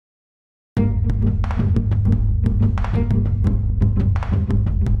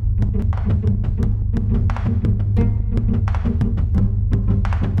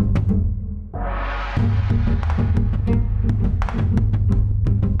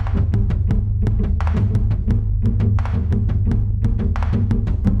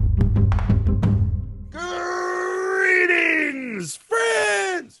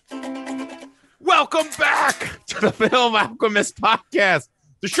the Film Alchemist podcast,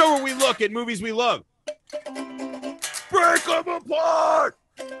 the show where we look at movies we love, break them apart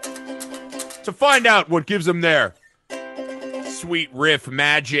to find out what gives them their sweet riff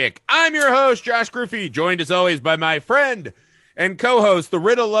magic. I'm your host, Josh Griffey, joined as always by my friend and co-host, the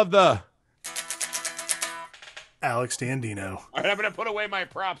Riddle of the Alex Dandino. All right, I'm going to put away my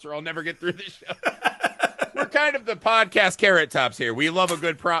props or I'll never get through this show. We're kind of the podcast carrot tops here. We love a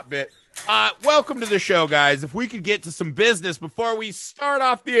good prop bit. Welcome to the show, guys. If we could get to some business before we start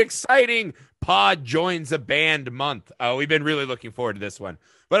off the exciting Pod Joins a Band month. We've been really looking forward to this one.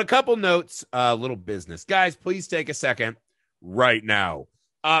 But a couple notes, little business. Guys, please take a second right now.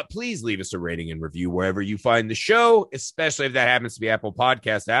 Please leave us a rating and review wherever you find the show, especially if that happens to be Apple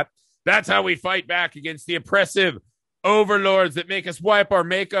Podcast app. That's how we fight back against the oppressive overlords that make us wipe our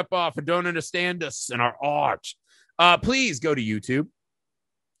makeup off and don't understand us and our art. Please go to YouTube.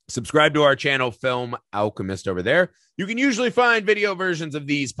 Subscribe to our channel, Film Alchemist, over there. You can usually find video versions of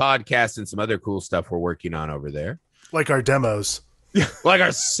these podcasts and some other cool stuff we're working on over there. Like our demos. Like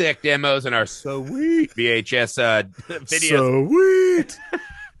our sick demos and our sweet VHS videos. Sweet.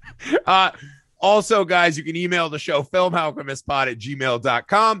 Also, guys, you can email the show,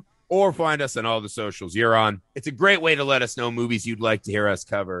 filmalchemistpod@gmail.com, or find us on all the socials you're on. It's a great way to let us know movies you'd like to hear us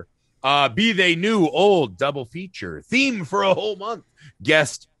cover. Be they new, old, double feature, theme for a whole month,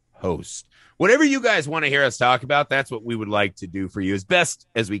 guest host. Whatever you guys want to hear us talk about, that's what we would like to do for you as best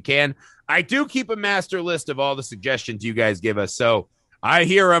as we can. I do keep a master list of all the suggestions you guys give us, so I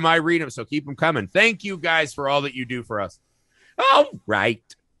hear them, I read them, so keep them coming. Thank you guys for all that you do for us. All right.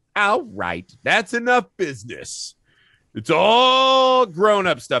 That's enough business. It's all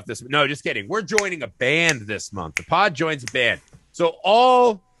grown-up stuff this month. No, just kidding. We're joining a band this month. The pod joins a band. So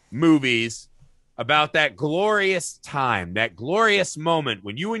all movies about that glorious time, that glorious moment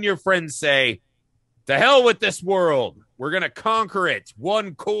when you and your friends say, to hell with this world. We're going to conquer it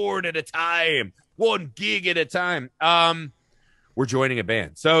one chord at a time, one gig at a time. We're joining a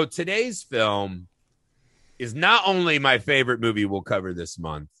band. So today's film is not only my favorite movie we'll cover this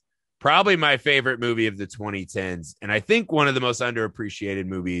month, probably my favorite movie of the 2010s, and I think one of the most underappreciated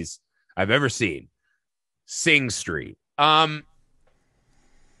movies I've ever seen, Sing Street.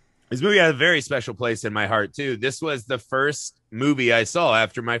 This movie has a very special place in my heart, too. This was the first movie I saw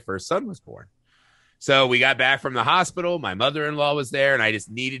after my first son was born. So we got back from the hospital. My mother-in-law was there, and I just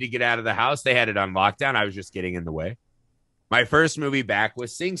needed to get out of the house. They had it on lockdown. I was just getting in the way. My first movie back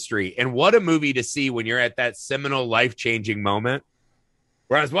was Sing Street, and what a movie to see when you're at that seminal, life-changing moment.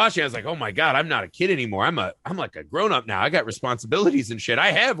 Where I was watching, I was like, oh my God, I'm not a kid anymore. I'm like a grown-up now. I got responsibilities and shit.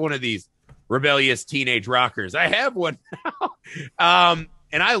 I have one of these rebellious teenage rockers. I have one now.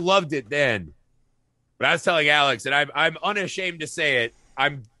 And I loved it then. But I was telling Alex, and I'm unashamed to say it,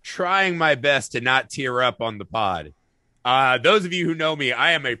 I'm trying my best to not tear up on the pod. Those of you who know me,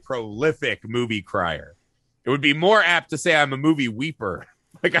 I am a prolific movie crier. It would be more apt to say I'm a movie weeper,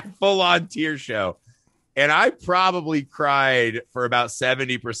 like a full-on tear show. And I probably cried for about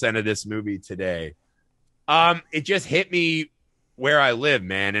 70% of this movie today. It just hit me where I live,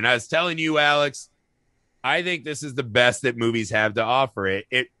 man. And I was telling you, Alex, I think this is the best that movies have to offer.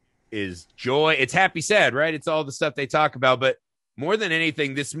 It is joy. It's happy, sad, right? It's all the stuff they talk about. But more than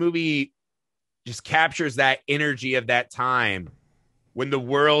anything, this movie just captures that energy of that time when the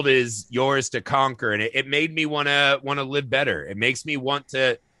world is yours to conquer. And it made me want to live better. It makes me want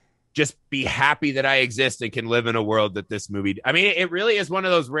to just be happy that I exist and can live in a world that this movie. I mean, it really is one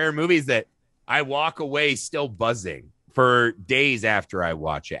of those rare movies that I walk away still buzzing for days after I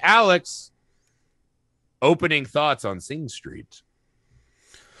watch it. Alex, opening thoughts on Sing Street.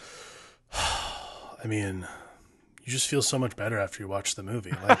 I mean, you just feel so much better after you watch the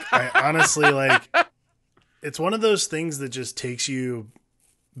movie. Like, I honestly, like, it's one of those things that just takes you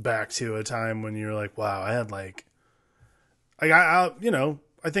back to a time when you're like, wow, I had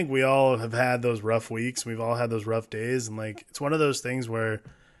I think we all have had those rough weeks. We've all had those rough days. And like, it's one of those things where it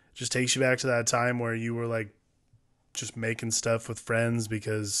just takes you back to that time where you were like just making stuff with friends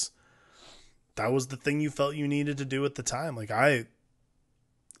because that was the thing you felt you needed to do at the time. Like it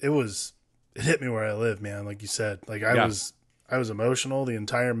hit me where I live, man. Like you said, like I was emotional the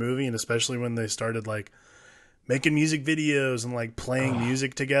entire movie. And especially when they started like making music videos and like playing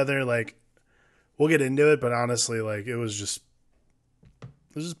music together, like we'll get into it, but honestly, like it was just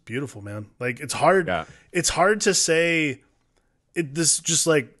beautiful, man. Like it's hard to say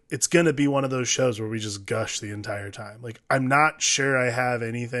it's going to be one of those shows where we just gush the entire time. Like I'm not sure I have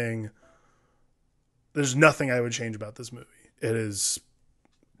anything. There's nothing I would change about this movie. It is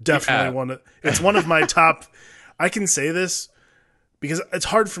definitely it's one of my top, I can say this because it's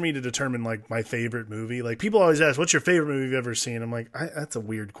hard for me to determine like my favorite movie. Like people always ask, "What's your favorite movie you've ever seen?" I'm like, that's a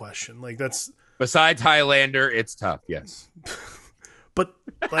weird question. Like that's besides Highlander, it's tough. Yes, but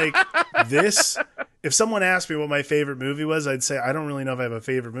like this, if someone asked me what my favorite movie was, I'd say I don't really know if I have a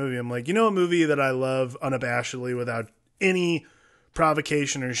favorite movie. I'm like, a movie that I love unabashedly without any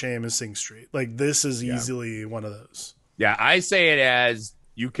provocation or shame is Sing Street. Like this is easily one of those. Yeah, I say it as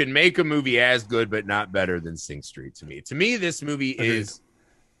you can make a movie as good but not better than Sing Street to me. To me, this movie is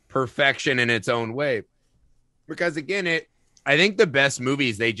perfection in its own way. Because again, I think the best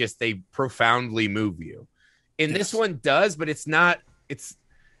movies, they profoundly move you. And this one does, but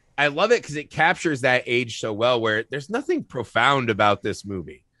I love it because it captures that age so well where there's nothing profound about this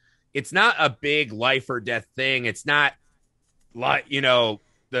movie. It's not a big life or death thing. It's not like,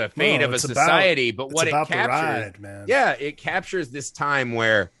 the fate of a society, but what it captures, ride, man. Yeah, it captures this time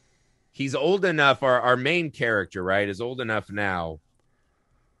where he's old enough. Our main character, right, is old enough now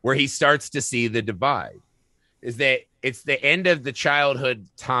where he starts to see the divide. Is that it's the end of the childhood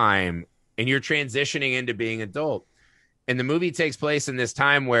time and you're transitioning into being adult. And the movie takes place in this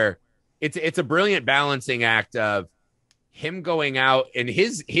time where it's a brilliant balancing act of him going out, and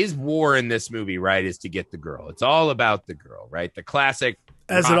his war in this movie, right, is to get the girl. It's all about the girl, right? The classic,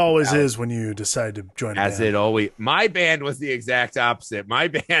 as it always is when you decide to join a band. As it always. My band was the exact opposite. My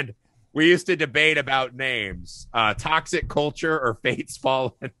band, we used to debate about names, Toxic Culture or Fates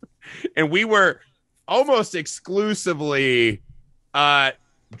Fallen, and we were almost exclusively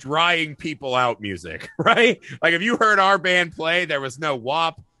drying people out music, right? Like if you heard our band play, there was no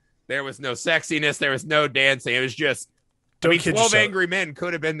WAP, there was no sexiness, there was no dancing. It was just 12 Angry Men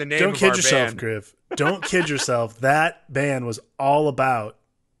could have been the name of our band. Don't kid yourself, Griff. Don't kid yourself. That band was all about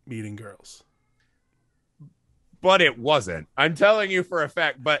meeting girls. But it wasn't. I'm telling you for a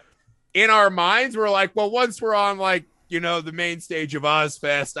fact. But in our minds, we're like, well, once we're on the main stage of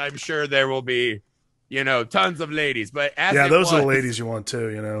Ozfest, I'm sure there will be, tons of ladies. But those are the ladies you want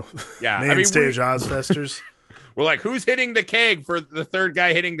too, Yeah. Main stage Ozfesters. We're like, who's hitting the keg for the third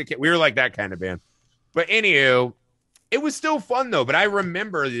guy hitting the keg? We were like that kind of band. But anywho, it was still fun though. But I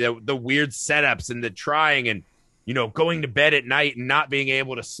remember the weird setups and the trying and, going to bed at night and not being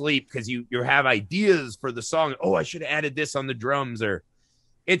able to sleep because you have ideas for the song. Oh, I should have added this on the drums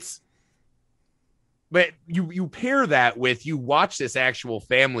but you pair that with, you watch this actual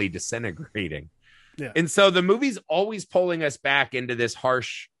family disintegrating. Yeah. And so the movie's always pulling us back into this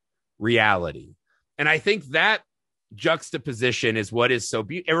harsh reality. And I think that juxtaposition is what is so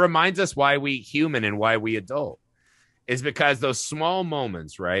beautiful. It reminds us why we human and why we adult is because those small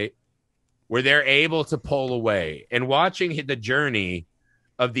moments, right, where they're able to pull away and watching the journey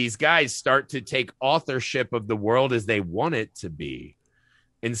of these guys start to take authorship of the world as they want it to be,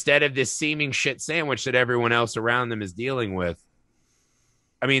 instead of this seeming shit sandwich that everyone else around them is dealing with.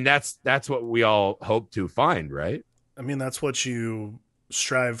 I mean, that's what we all hope to find, right? I mean, that's what you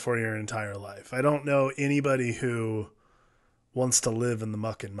strive for your entire life. I don't know anybody who wants to live in the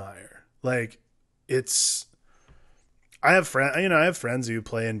muck and mire. Like, I have friends who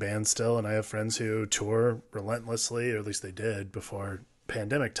play in bands still, and I have friends who tour relentlessly, or at least they did before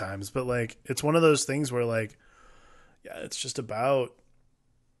pandemic times. But like, it's one of those things where like, yeah, it's just about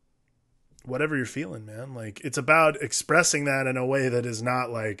whatever you're feeling, man. Like, it's about expressing that in a way that is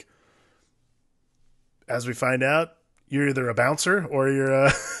not like, as we find out, you're either a bouncer or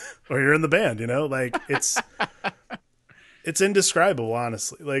you're in the band, like it's indescribable,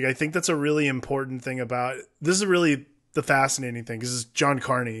 honestly. Like, I think that's a really important thing about it. This is really the fascinating thing, because John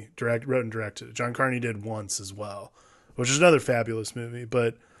Carney wrote and directed it. John Carney did Once as well, which is another fabulous movie.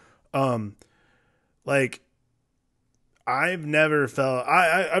 But like, I've never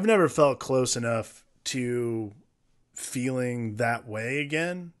felt close enough to feeling that way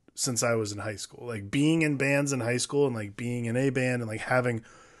again since I was in high school. Like, being in bands in high school and like being in a band and like having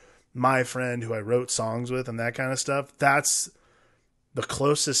my friend who I wrote songs with and that kind of stuff, that's the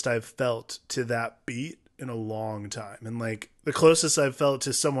closest I've felt to that beat in a long time. And like, the closest I've felt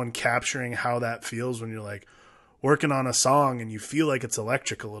to someone capturing how that feels when you're like working on a song and you feel like it's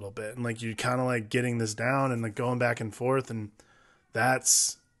electric a little bit, and like you're kind of like getting this down and like going back and forth. And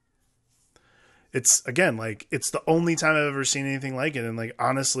it's again, like, it's the only time I've ever seen anything like it. And like,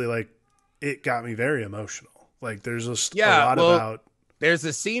 honestly, like, it got me very emotional. Like, there's just a lot about. There's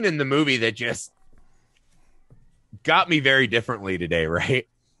a scene in the movie that just got me very differently today, right?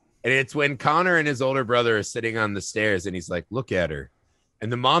 And it's when Connor and his older brother are sitting on the stairs and he's like, look at her.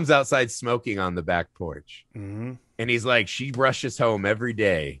 And the mom's outside smoking on the back porch. Mm-hmm. And he's like, she rushes home every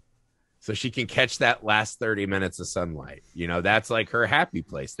day so she can catch that last 30 minutes of sunlight. That's like her happy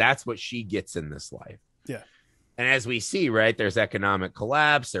place. That's what she gets in this life. Yeah. And as we see, right, there's economic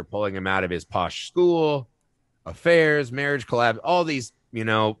collapse. They're pulling him out of his posh school, affairs, marriage collapse, all these, you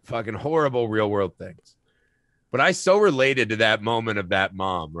know, fucking horrible real world things. But I so related to that moment of that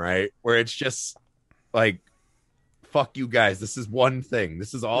mom, right? Where it's just like, fuck you guys. This is one thing.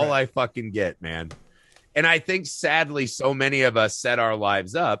 This is all I fucking get, man. And I think sadly, so many of us set our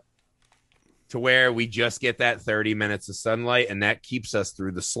lives up to where we just get that 30 minutes of sunlight and that keeps us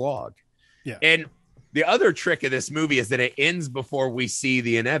through the slog. Yeah. And the other trick of this movie is that it ends before we see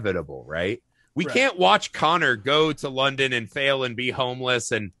the inevitable, right? We can't watch Connor go to London and fail and be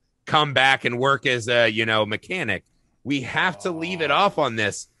homeless and come back and work as a, you know, mechanic. We have to leave it off on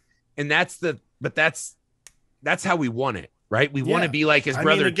this. And that's how we want it, right? We want to be like his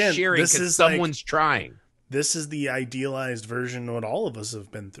brother, again, cheering because someone's trying. This is the idealized version of what all of us have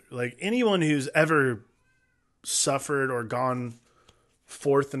been through. Like anyone who's ever suffered or gone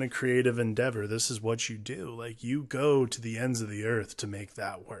forth in a creative endeavor, this is what you do. Like you go to the ends of the earth to make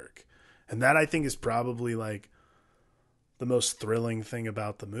that work. And that I think is probably like the most thrilling thing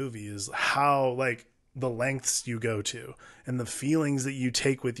about the movie is how like the lengths you go to and the feelings that you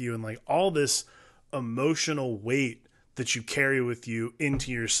take with you and like all this emotional weight that you carry with you into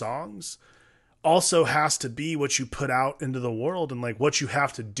your songs also has to be what you put out into the world and like what you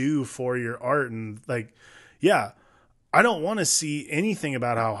have to do for your art. And like, yeah, I don't want to see anything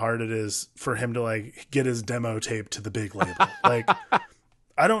about how hard it is for him to like get his demo tape to the big label. Like,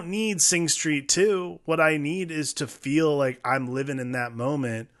 I don't need Sing Street 2. What I need is to feel like I'm living in that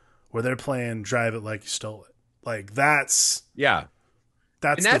moment where they're playing Drive It Like You Stole It. Like that's the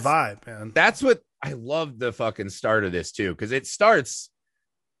vibe, man. That's what I love the fucking start of this too. Cause it starts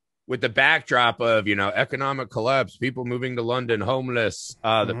with the backdrop of, you know, economic collapse, people moving to London, homeless.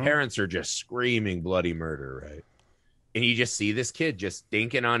 The parents are just screaming bloody murder, right? And you just see this kid just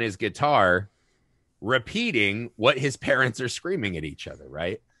dinking on his guitar, repeating what his parents are screaming at each other,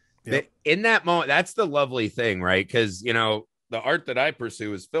 right? Yep. In that moment, that's the lovely thing, right? Because, you know, the art that I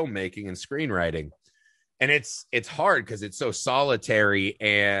pursue is filmmaking and screenwriting. And it's hard because it's so solitary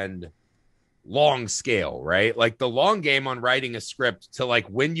and long scale, right? Like the long game on writing a script to like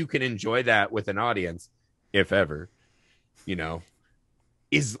when you can enjoy that with an audience, if ever, you know,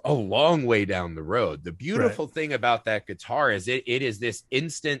 is a long way down the road. The beautiful thing about that guitar is it is this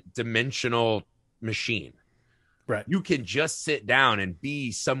instant dimensional machine. Right. You can just sit down and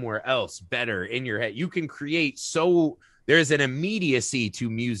be somewhere else better in your head. You can create there's an immediacy to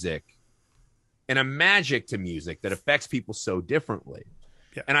music and a magic to music that affects people so differently.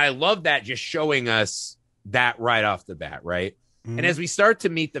 Yeah. And I love that just showing us that right off the bat, right? Mm-hmm. And as we start to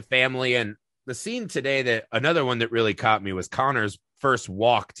meet the family and the scene today, that another one that really caught me was Connor's first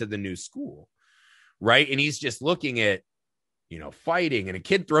walk to the new school, right? And he's just looking at, you know, fighting and a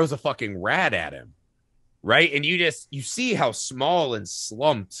kid throws a fucking rat at him, right? And you see how small and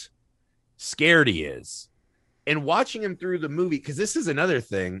slumped, scared he is. And watching him through the movie, because this is another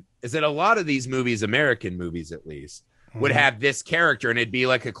thing, is that a lot of these movies, American movies at least, would have this character and it'd be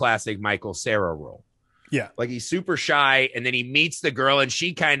like a classic Michael Cera role. Yeah. Like he's super shy and then he meets the girl and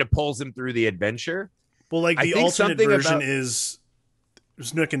she kind of pulls him through the adventure. Well, like the alternate version is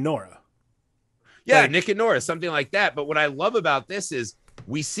Nick and Nora. Yeah, like, Nick and Nora, something like that. But what I love about this is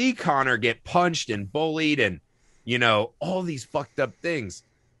we see Connor get punched and bullied and, you know, all these fucked up things.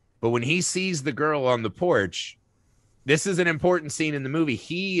 But when he sees the girl on the porch, this is an important scene in the movie.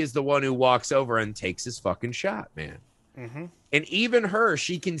 He is the one who walks over and takes his fucking shot, man. Mm-hmm. And even her,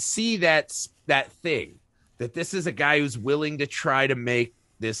 she can see that thing, that this is a guy who's willing to try to make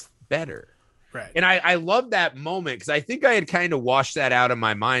this better. Right. And I love that moment because I think I had kind of washed that out of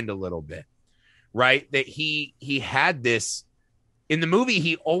my mind a little bit, right? That he had this in the movie.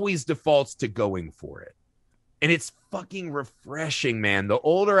 He always defaults to going for it. And it's fucking refreshing, man. The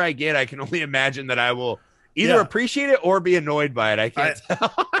older I get, I can only imagine that I will either appreciate it or be annoyed by it. I can't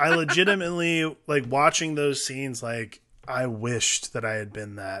tell. I legitimately, like, watching those scenes, like, I wished that I had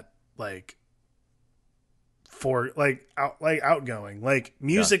been that, like, outgoing. Like,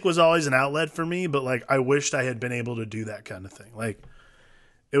 music was always an outlet for me, but, like, I wished I had been able to do that kind of thing. Like,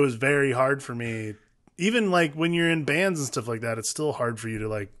 it was very hard for me. Even, like, when you're in bands and stuff like that, it's still hard for you to,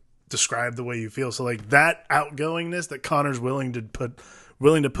 like, describe the way you feel. So, like, that outgoingness that Connor's willing to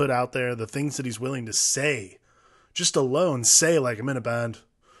put out there, the things that he's willing to say, just alone say, like, I'm in a band,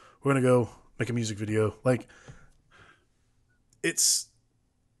 we're going to go make a music video. Like, it's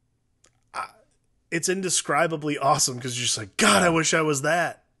indescribably awesome because you're just like, God, I wish I was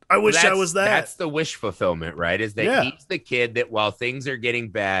that. I wish I was that. That's the wish fulfillment, right? Is that he's the kid that while things are getting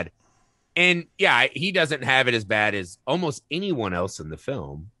bad, and he doesn't have it as bad as almost anyone else in the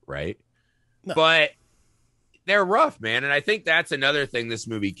film, right? No. But they're rough, man. And I think that's another thing this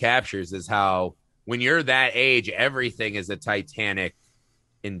movie captures is how when you're that age, everything is a titanic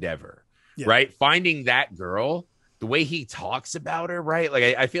endeavor, Yeah. right? Finding that girl, the way he talks about her, right?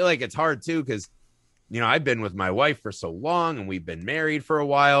 Like I feel like it's hard too, because I've been with my wife for so long and we've been married for a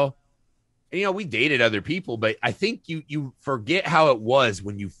while. And, we dated other people, but I think you forget how it was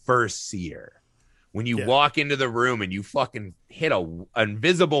when you first see her. When you walk into the room and you fucking hit an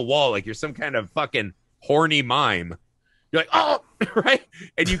invisible wall like you're some kind of fucking horny mime. You're like, oh, right?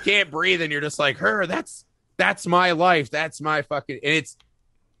 And you can't breathe and you're just like, that's my life. That's my fucking, and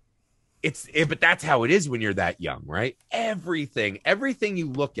but that's how it is when you're that young, right? Everything you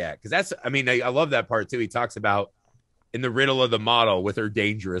look at, because I love that part too. He talks about in the riddle of the model with her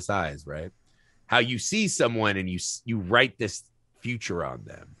dangerous eyes, right? How you see someone and you write this future on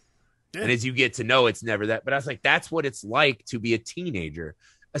them. Yeah. And as you get to know, it's never that. But I was like, that's what it's like to be a teenager,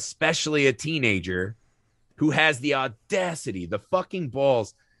 especially a teenager who has the audacity, the fucking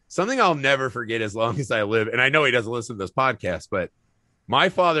balls. Something I'll never forget as long as I live. And I know he doesn't listen to this podcast, but my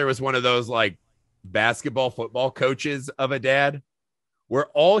father was one of those like basketball, football coaches of a dad where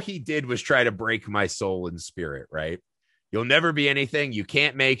all he did was try to break my soul and spirit, right? You'll never be anything. You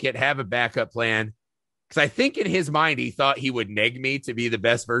can't make it. Have a backup plan. Because I think in his mind, he thought he would neg me to be the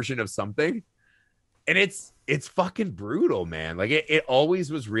best version of something. And it's fucking brutal, man. Like it always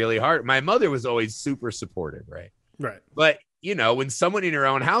was really hard. My mother was always super supportive, right? Right. But, when someone in your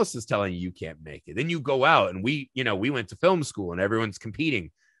own house is telling you can't make it, then you go out and we went to film school and everyone's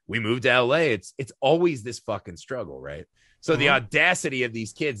competing. We moved to LA. It's always this fucking struggle, right? So the audacity of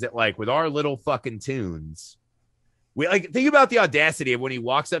these kids that like with our little fucking tunes, we like think about the audacity of when he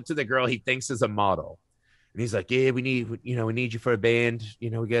walks up to the girl he thinks is a model. And he's like, yeah, we need you for a band. We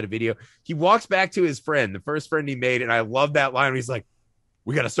got a video. He walks back to his friend, the first friend he made. And I love that line where he's like,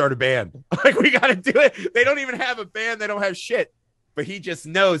 we got to start a band. Like, we got to do it. They don't even have a band. They don't have shit. But he just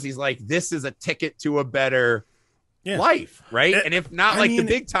knows, he's like, this is a ticket to a better life, right? And if not the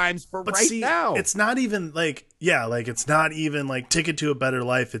big times for now. It's not even like, it's not even like ticket to a better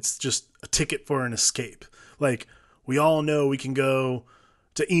life. It's just a ticket for an escape. Like, we all know we can go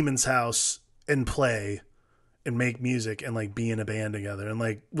to Eamon's house and play and make music and like be in a band together. And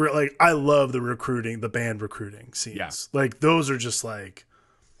like, we're like, I love the band recruiting scenes. Yeah. Like those are just like,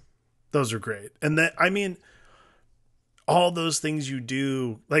 those are great. And that, all those things you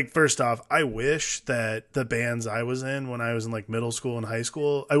do, like, first off, I wish that the bands I was in when I was in like middle school and high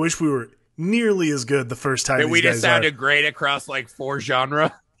school, I wish we were nearly as good the first time. We just sounded great across like 4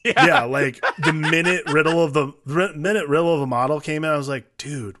 genre. Yeah. Like the minute Riddle of the Model came out, I was like,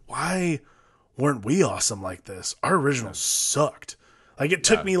 dude, why weren't we awesome like this? Our original sucked. Like it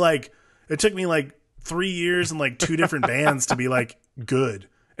took me like 3 years and like 2 different bands to be like good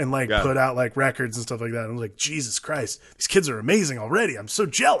and like put out like records and stuff like that. And I was like, Jesus Christ, these kids are amazing already. I'm so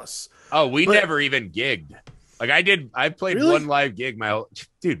jealous. Oh, we never even gigged. Like I played one live gig.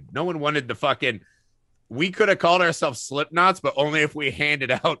 Dude, no one wanted the fucking, we could have called ourselves Slipknots, but only if we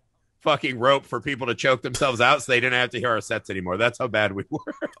handed out fucking rope for people to choke themselves out so they didn't have to hear our sets anymore. That's how bad we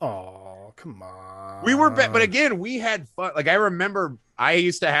were. Oh, come on. We were bad, but again, we had fun. Like I remember I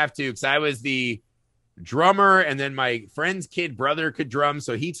used to have to, because I was the drummer and then my friend's kid brother could drum,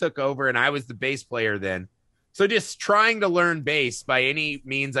 so he took over and I was the bass player then. So just trying to learn bass by any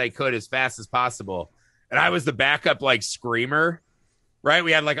means I could as fast as possible. And I was the backup like screamer, right?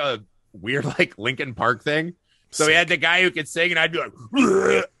 We had like a weird like Linkin Park thing. So we had the guy who could sing and I'd be like,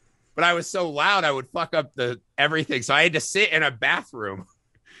 bleh! But I was so loud I would fuck up everything. So I had to sit in a bathroom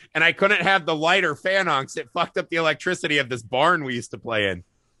and I couldn't have the light or fan on because it fucked up the electricity of this barn we used to play in.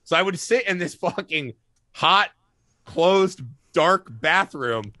 So I would sit in this fucking hot, closed, dark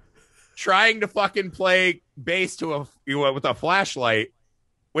bathroom trying to fucking play bass to with a flashlight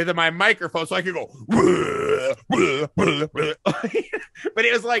with my microphone so I could go. But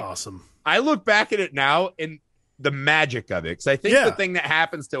it was like awesome. I look back at it now and the magic of it, because I think the thing that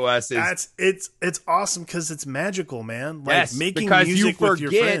happens to us is it's awesome because it's magical, man. Like making music with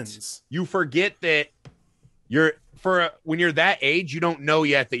your friends. You forget that when you're that age, you don't know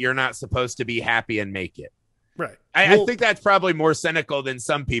yet that you're not supposed to be happy and make it. Right. I think that's probably more cynical than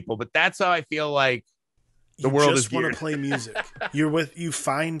some people, but that's how I feel like the world is. You just want to play music. You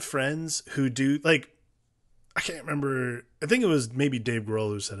find friends who do, like, I can't remember. I think it was maybe Dave Grohl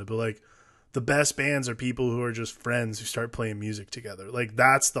who said it, but like the best bands are people who are just friends who start playing music together. Like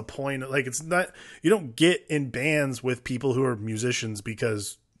that's the point. Like it's not, you don't get in bands with people who are musicians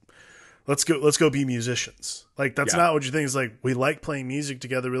because let's go be musicians. Like that's not what you think. It's like, we like playing music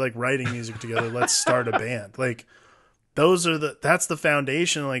together. We like writing music together. Let's start a band. Like that's the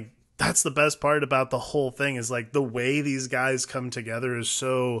foundation. Like that's the best part about the whole thing, is like the way these guys come together is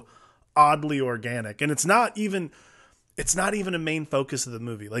so oddly organic. And it's not even a main focus of the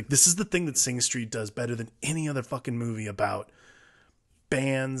movie. Like, this is the thing that Sing Street does better than any other fucking movie about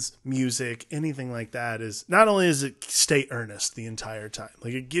bands, music, anything like that, is not only does it stay earnest the entire time,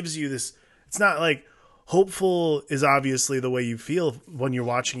 like it gives you this, it's not like hopeful is obviously the way you feel when you're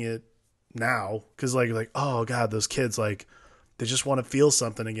watching it now, because like oh god, those kids, like they just want to feel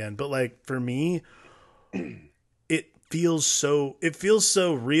something again. But like for me, it feels so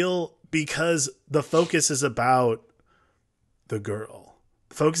real, because the focus is about the girl.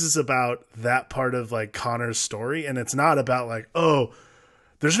 The focus is about that part of like Connor's story, and it's not about like, oh,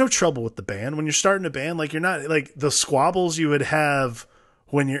 there's no trouble with the band. When you're starting a band, like you're not like the squabbles you would have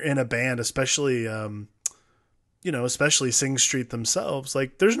when you're in a band, especially especially Sing Street themselves,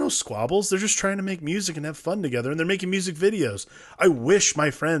 like there's no squabbles. They're just trying to make music and have fun together, and they're making music videos. I wish my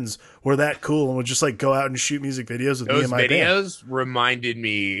friends were that cool and would just like go out and shoot music videos with me and my band. Those videos reminded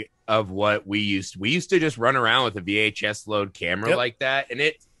me of what we used to just run around with a VHS load camera like that. And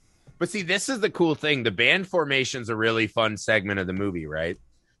but see, this is the cool thing. The band formation's a really fun segment of the movie, right?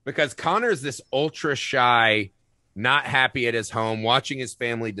 Because Connor's this ultra shy, not happy at his home, watching his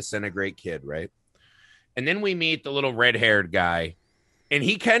family disintegrate kid, right? And then we meet the little red-haired guy, and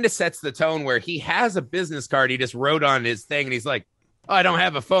he kind of sets the tone where he has a business card he just wrote on his thing, and he's like, oh, I don't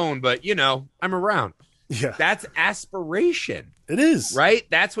have a phone, but, I'm around. Yeah. That's aspiration. It is. Right?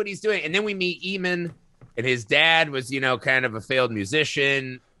 That's what he's doing. And then we meet Eamon, and his dad was, kind of a failed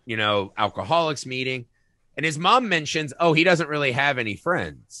musician, alcoholics meeting. And his mom mentions, oh, he doesn't really have any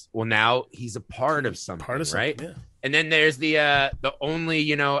friends. Well, now he's a part of something, right? Yeah. And then there's the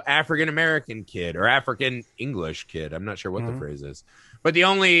only, African-American kid or African English kid. I'm not sure what the phrase is, but the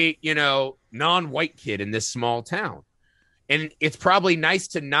only, non-white kid in this small town. And it's probably nice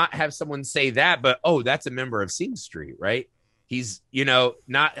to not have someone say that, but, oh, that's a member of Sing Street, right? He's,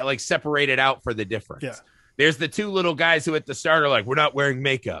 not like separated out for the difference. Yeah. There's the two little guys who at the start are like, we're not wearing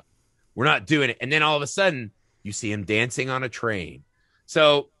makeup. We're not doing it. And then all of a sudden you see him dancing on a train.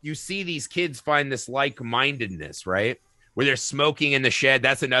 So you see these kids find this like-mindedness, right? Where they're smoking in the shed.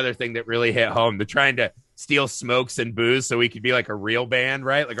 That's another thing that really hit home. They're trying to steal smokes and booze so we could be like a real band,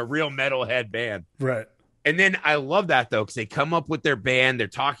 right? Like a real metalhead band. Right. And then I love that, though, because they come up with their band. They're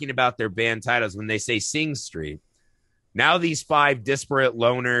talking about their band titles when they say Sing Street. Now these 5 disparate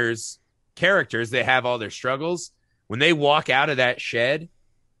loners characters, they have all their struggles. When they walk out of that shed,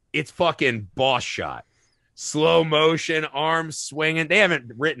 it's fucking boss shot. Slow motion, arms swinging. They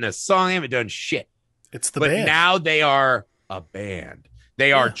haven't written a song. They haven't done shit. It's the but band. Now they are a band.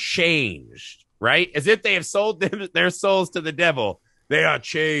 They are changed, right? As if they have sold their souls to the devil. They are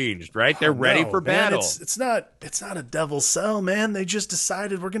changed, right? They're ready for battle. It's not a devil cell, man. They just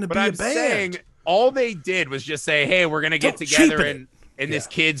decided we're going to be a band. Saying all they did was just say, hey, we're going to get together in this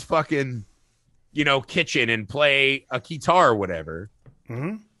kid's fucking, kitchen and play a guitar or whatever.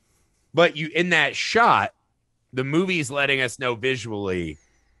 Mm-hmm. But in that shot, the movie's letting us know visually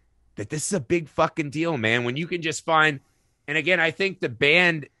that this is a big fucking deal, man. When you can just find, and again, I think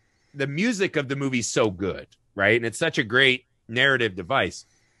the music of the movie is so good, right? And it's such a great narrative device.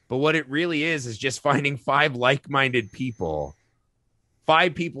 But what it really is just finding 5 like-minded people,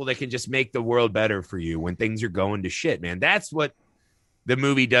 5 people that can just make the world better for you when things are going to shit, man. That's what the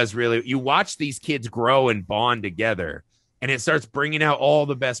movie does really. You watch these kids grow and bond together, and it starts bringing out all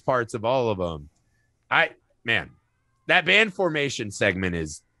the best parts of all of them. Man, that band formation segment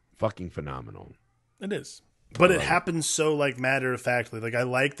is fucking phenomenal. It is. But it happens so like matter of factly. Like I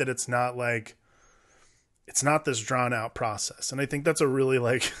like that it's not this drawn out process. And I think that's a really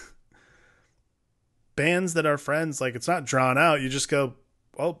like bands that are friends, like it's not drawn out. You just go,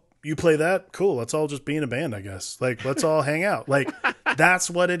 well, you play that? Cool. Let's all just be in a band, I guess. Like let's all hang out. Like that's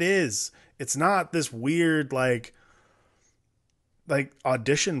what it is. It's not this weird like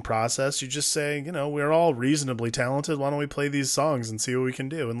audition process. You just say, we're all reasonably talented. Why don't we play these songs and see what we can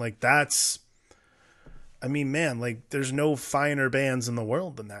do? And like, that's, I mean, man, like there's no finer bands in the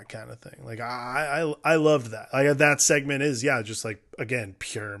world than that kind of thing. Like I loved that. Like that segment is, just like, again,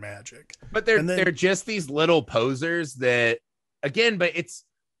 pure magic. But they're just these little posers that again, but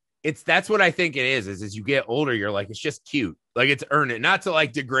that's what I think it is as you get older, you're like, it's just cute. Like it's earned it, not to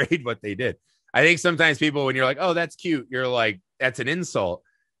like degrade what they did. I think sometimes people, when you're like, oh, that's cute, you're like, that's an insult.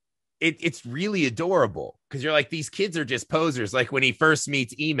 It's really adorable because you're like, these kids are just posers. Like when he first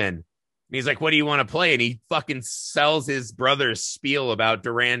meets Eamon and he's like, what do you want to play? And he fucking sells his brother's spiel about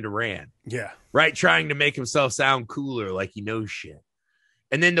Duran Duran. Yeah. Right. Trying to make himself sound cooler, like he knows shit.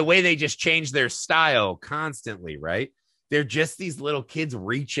 And then the way they just change their style constantly. Right. they're just these little kids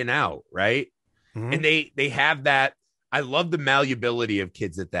reaching out, right? Mhm. And they have that. I love the malleability of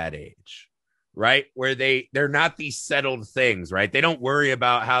kids at that age, right? Where they're not these settled things, right? They don't worry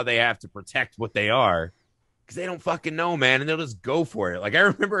about how they have to protect what they are because they don't fucking know, man. And they'll just go for it. Like I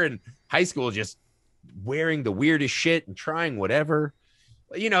remember in high school just wearing the weirdest shit and trying whatever.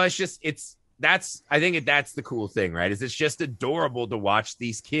 You know, I think that's the cool thing, right? Is it's just adorable to watch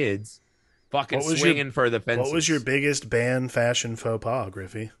these kids fucking swinging for the fences. What was your biggest band fashion faux pas,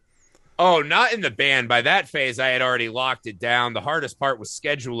 Griffey? Oh, not in the band. By that phase, I had already locked it down. The hardest part was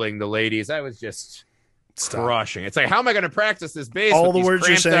scheduling the ladies. I was just crushing. It's like, how am I going to practice this bass? All the words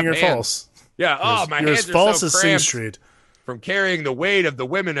you're saying are false. Yeah. Oh, my hands are false so as cramped Sing Street from carrying the weight of the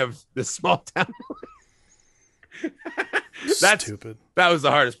women of the small town. That's stupid. That was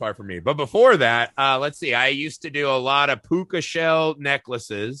the hardest part for me. But before that, let's see. I used to do a lot of puka shell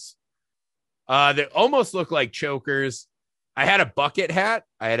necklaces that almost look like chokers. I had a bucket hat.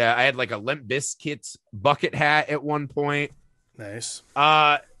 I had like a Limp Bizkit's bucket hat at one point. Nice.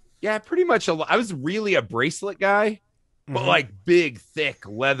 Yeah, pretty much. I was really a bracelet guy, but like big, thick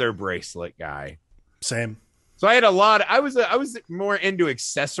leather bracelet guy. Same. So I had a lot. I was more into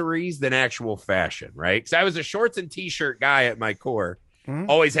accessories than actual fashion, right? Because I was a shorts and t-shirt guy at my core,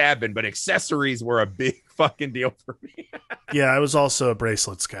 always have been. But accessories were a big fucking deal for me. Yeah, I was also a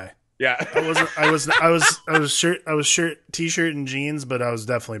bracelets guy. Yeah, I was shirt, t-shirt, and jeans, but I was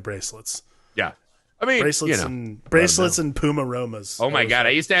definitely bracelets. Yeah, I mean bracelets and Puma Romas. Oh my god, I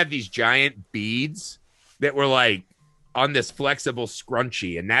used to have these giant beads that were like on this flexible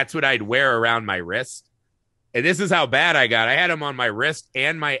scrunchie, and that's what I'd wear around my wrist. And this is how bad I got. I had them on my wrist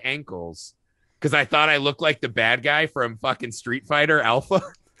and my ankles because I thought I looked like the bad guy from fucking Street Fighter Alpha,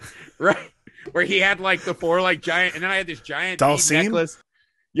 right? Where he had like the four like giant, and then I had this giant bead necklace.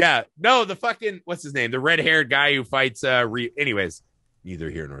 Yeah, no, the fucking what's his name? The red-haired guy who fights. Anyways, neither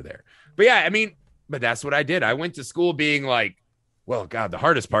here nor there. But yeah, I mean, but that's what I did. I went to school being like, well, God, the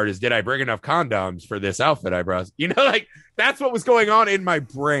hardest part is, did I bring enough condoms for this outfit I brought? You know, like that's what was going on in my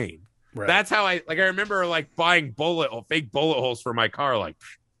brain. Right. That's how I remember like buying fake bullet holes for my car. Like,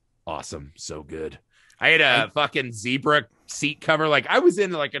 awesome, so good. I had a fucking zebra seat cover. Like I was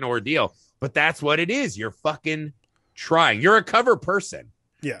in like an ordeal. But that's what it is. You're fucking trying. You're a cover person.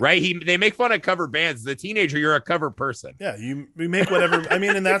 Yeah. Right. They make fun of cover bands. As a teenager, you're a cover person. Yeah. You make whatever. I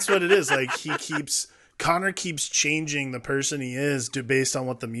mean, and that's what it is. Like Connor keeps changing the person he is based on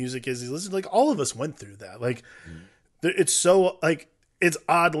what the music is he listens to. Like all of us went through that. Like it's so like it's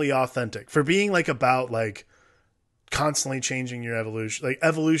oddly authentic for being like about like constantly changing your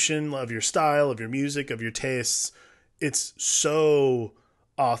evolution of your style, of your music, of your tastes. It's so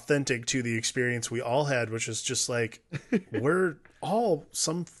authentic to the experience we all had, which is just like we're all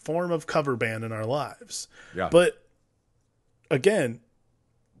some form of cover band in our lives. Yeah. But again,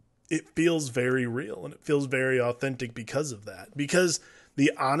 it feels very real and it feels very authentic because of that. Because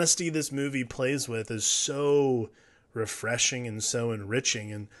the honesty this movie plays with is so refreshing and so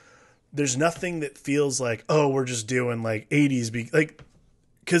enriching, and there's nothing that feels like, oh, we're just doing like 80s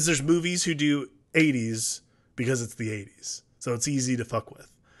because there's movies who do 80s because it's the 80s. So it's easy to fuck with.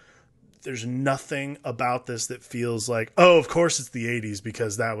 There's nothing about this that feels like, oh, of course it's the 80s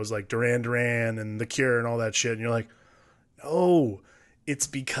because that was like Duran Duran and The Cure and all that shit. And you're like, no, it's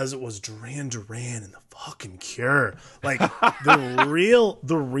because it was Duran Duran and the fucking Cure. Like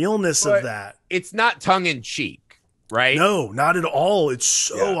the realness of that. It's not tongue in cheek, right? No, not at all. It's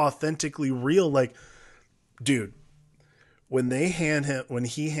so authentically real. Like, dude, when he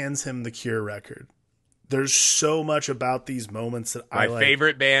hands him the Cure record, there's so much about these moments that my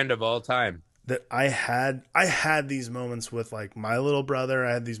favorite band of all time. That I had these moments with like my little brother.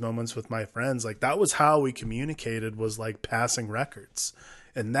 I had these moments with my friends. Like that was how we communicated, was like passing records.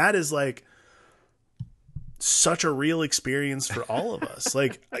 And that is like such a real experience for all of us.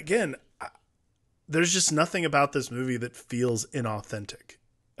 Like, again, there's just nothing about this movie that feels inauthentic.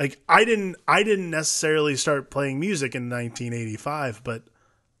 Like I didn't necessarily start playing music in 1985, but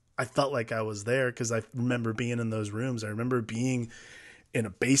I felt like I was there because I remember being in those rooms. I remember being in a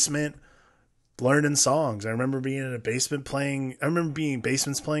basement learning songs. I remember being in a basement playing. I remember being in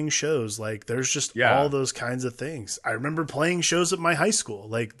basements playing shows. Like there's just all those kinds of things. I remember playing shows at my high school.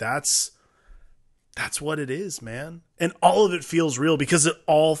 Like that's what it is, man. And all of it feels real because it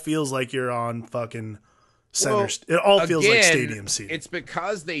all feels like you're on fucking center. Well, it all feels like stadium seat. It's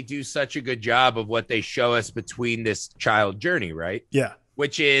because they do such a good job of what they show us between this child journey, right? Yeah.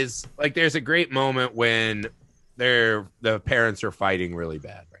 Which is like, there's a great moment when the parents are fighting really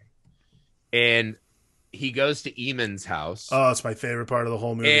bad, right? And he goes to Eamon's house. Oh, it's my favorite part of the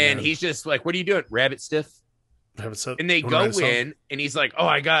whole movie. And he's just like, what are you doing? Rabbit stiff? And they You wanna go write a song? in and he's like, oh,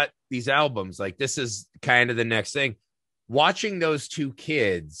 I got these albums. Like, this is kind of the next thing. Watching those two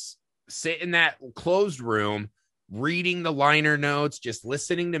kids sit in that closed room, reading the liner notes, just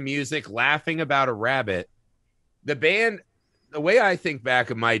listening to music, laughing about a rabbit. The band, the way I think back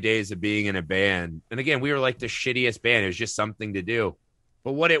of my days of being in a band, and again, we were like the shittiest band. It was just something to do.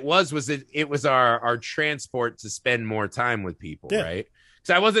 But what it was it was our transport to spend more time with people, right?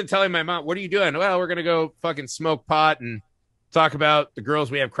 So I wasn't telling my mom, what are you doing? Well, we're going to go fucking smoke pot and talk about the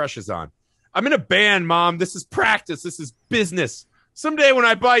girls we have crushes on. I'm in a band, Mom. This is practice. This is business. Someday when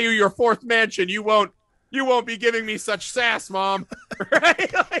I buy you your fourth mansion, you won't be giving me such sass, Mom.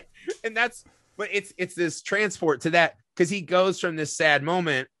 Right? But it's this transport to that, because he goes from this sad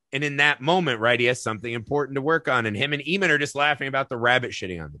moment, and in that moment, right, he has something important to work on, and him and Eamon are just laughing about the rabbit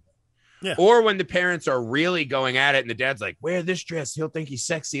shitting on the bed. Yeah. Or when the parents are really going at it, and the dad's like, wear this dress, he'll think he's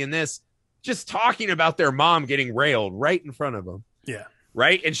sexy in this. Just talking about their mom getting railed right in front of them. Yeah.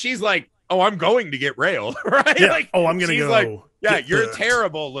 Right? And she's like, oh, I'm going to get railed. Right? Yeah. Like, I'm going to go. Like, yeah, you're burnt.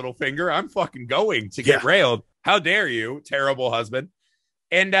 terrible, little finger. I'm fucking going to get railed. How dare you, terrible husband.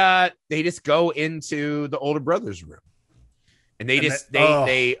 And they just go into the older brother's room. And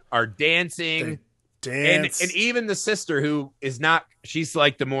they are dancing. And even the sister, who is not, she's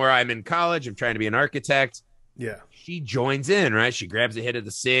like, the more I'm in college, I'm trying to be an architect. Yeah. She joins in, right? She grabs a hit of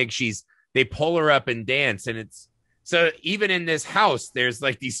the cig. They pull her up and dance. And it's, so even in this house, there's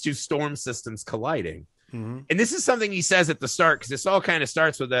like these two storm systems colliding. Mm-hmm. And this is something he says at the start, because this all kind of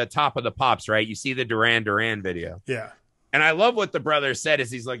starts with the Top of the Pops, right? You see the Duran Duran video. Yeah. And I love what the brother said,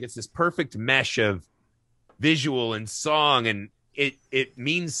 is he's like, it's this perfect mesh of visual and song, and it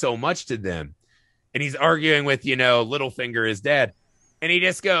means so much to them. And he's arguing with, Littlefinger, his dad. And he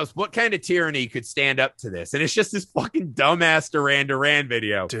just goes, what kind of tyranny could stand up to this? And it's just this fucking dumbass Duran Duran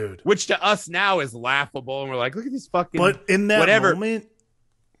video. Dude. Which to us now is laughable. And we're like, look at this fucking But in that moment.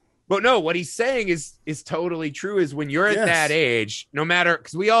 But no, what he's saying is totally true, is when you're at that age, no matter,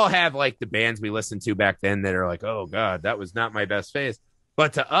 because we all have like the bands we listened to back then that are like, oh God, that was not my best phase.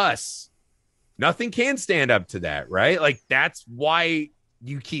 But to us, nothing can stand up to that, right? Like, that's why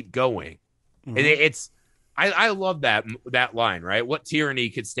you keep going. Mm-hmm. And I love that line, right? What tyranny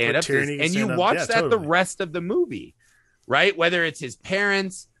could stand up to this? And you watch that the rest of the movie, right? Whether it's his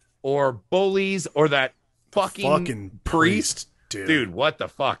parents or bullies or that fucking priest. Dude, what the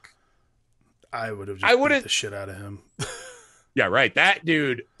fuck? I would have just beat the shit out of him. Yeah, right. That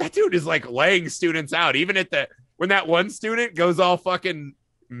dude is like laying students out. Even when that one student goes all fucking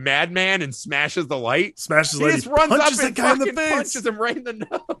madman and smashes the light, he just runs up and fucking punches him right in the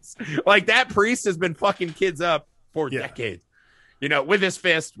nose. Like, that priest has been fucking kids up for decades. With his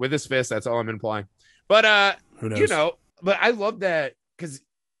fist. That's all I'm implying. But who knows? But I love that, because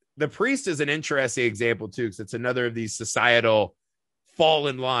the priest is an interesting example too, because it's another of these societal fall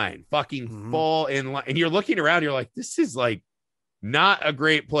in line, fall in line. And you're looking around, you're like, this is like not a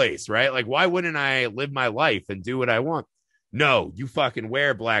great place, right? Like, why wouldn't I live my life and do what I want? No, you fucking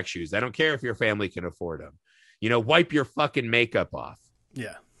wear black shoes. I don't care if your family can afford them. Wipe your fucking makeup off.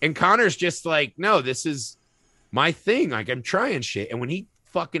 Yeah. And Connor's just like, no, this is my thing. Like, I'm trying shit. And when he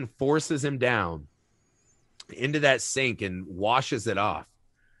fucking forces him down into that sink and washes it off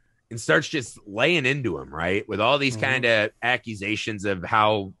and starts just laying into him, right? With all these kind of accusations of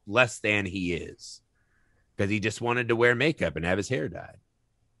how less than he is, because he just wanted to wear makeup and have his hair dyed.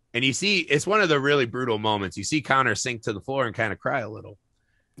 And you see, it's one of the really brutal moments. You see Connor sink to the floor and kind of cry a little.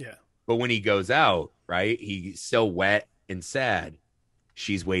 Yeah. But when he goes out, right, he's still wet and sad.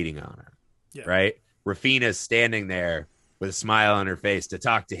 She's waiting on him. Yeah. Right? Rafina's standing there with a smile on her face to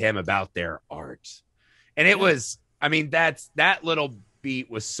talk to him about their art. And it was, that little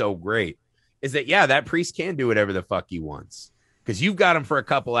beat was so great. Is that, that priest can do whatever the fuck he wants, because you've got him for a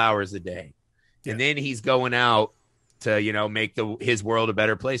couple hours a day. Yeah. And then he's going out to, make his world a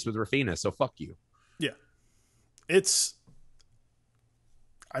better place with Rafina. So fuck you. Yeah.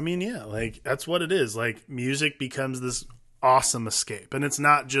 Like, that's what it is. Like, music becomes this awesome escape. And it's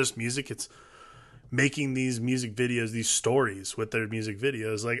not just music. It's making these music videos, these stories with their music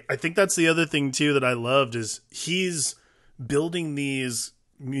videos. Like, I think that's the other thing too that I loved, is he's building these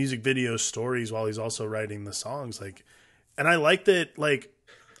music video stories while he's also writing the songs. Like, and I like that. Like,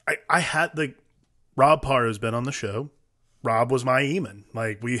 I had Rob Parr has been on the show. Rob was my Eamon.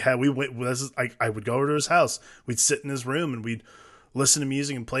 Like, I would go over to his house. We'd sit in his room and we'd listen to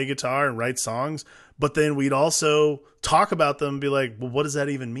music and play guitar and write songs. But then we'd also talk about them and be like, well, what does that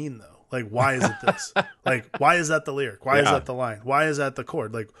even mean though? Like, why is it this? Like, why is that the lyric? Why is that the line? Why is that the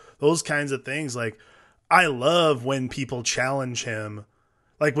chord? Like, those kinds of things. Like, I love when people challenge him.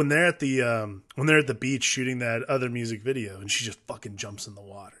 Like when they're at the beach shooting that other music video, and she just fucking jumps in the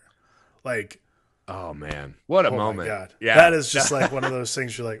water. Like, oh man, what a moment! My God. Yeah, that is just like one of those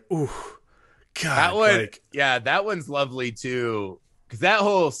things. You're like, ooh, God. That one, like, yeah, that one's lovely too, because that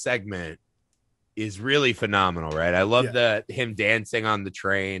whole segment is really phenomenal, right? I love him dancing on the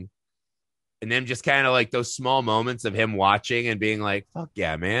train, and then just kind of like those small moments of him watching and being like, "Fuck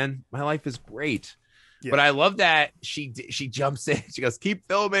yeah, man, my life is great." Yeah. But I love that she jumps in. She goes, "Keep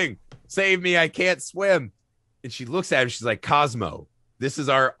filming, save me, I can't swim." And she looks at him. She's like, "Cosmo, this is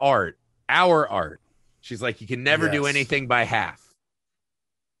our art, our art." She's like, "You can never do anything by half."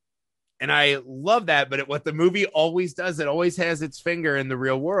 And I love that. But what the movie always does, it always has its finger in the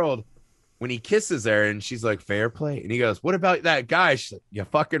real world. When he kisses her and she's like, "Fair play." And he goes, "What about that guy?" She's like, "You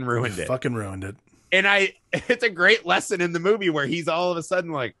fucking ruined it. Fucking ruined it." And it's a great lesson in the movie where he's all of a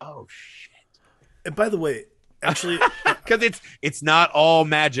sudden like, "Oh shit." And by the way, actually, because it's not all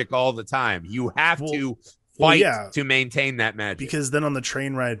magic all the time. You have to fight to maintain that magic. Because then on the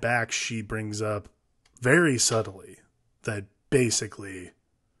train ride back, she brings up very subtly that basically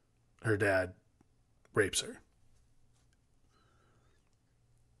her dad rapes her.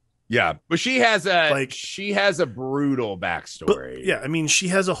 Yeah, but she has a brutal backstory. But, yeah, I mean, she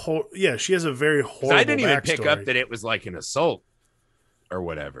has a very horrible. I didn't even backstory. pick up that it was like an assault or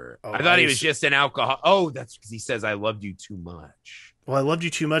whatever. I thought he was just an alcohol. Oh, that's because he says, "I loved you too much." Well, I loved you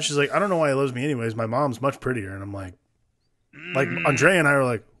too much. He's like, I don't know why he loves me anyways. My mom's much prettier, and I'm like Andrea and I were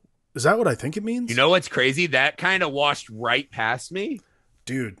like, is that what I think it means? You know what's crazy? That kind of washed right past me,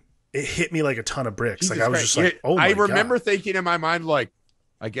 dude. It hit me like a ton of bricks. Jesus, like I was just like, oh my God. I remember thinking in my mind, like,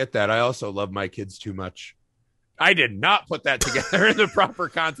 I get that. I also love my kids too much. I did not put that together in the proper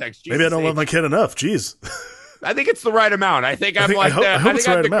context. Maybe I don't love my kid enough. Jeez. I think it's the right amount. I think I'm like that. I think it's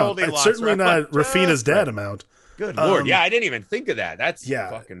the right amount. It's certainly not Rafina's dad amount. Good Lord. Yeah, I didn't even think of that. That's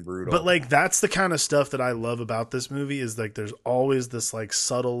fucking brutal. But like that's the kind of stuff that I love about this movie is like there's always this like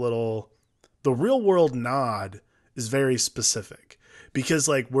subtle little the real world nod is very specific because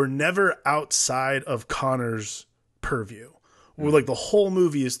like we're never outside of Connor's purview. We're like the whole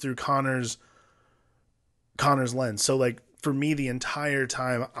movie is through Connor's lens. So like for me the entire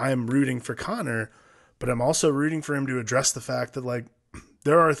time I'm rooting for Connor, but I'm also rooting for him to address the fact that like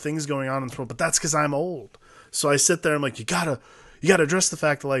there are things going on in this world, but that's because I'm old. So I sit there, I'm like, you gotta address the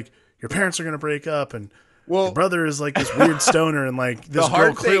fact that like your parents are gonna break up and your brother is like this weird stoner and like this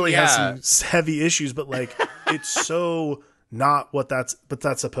girl clearly has some heavy issues, but like it's so not what that's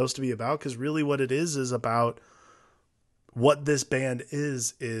supposed to be about, because really what it is about what this band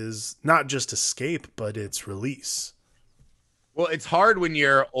is not just escape, but it's release. Well, it's hard when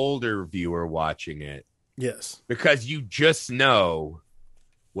you're an older viewer watching it. Yes. Because you just know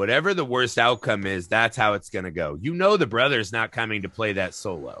whatever the worst outcome is, that's how it's going to go. You know the brother's not coming to play that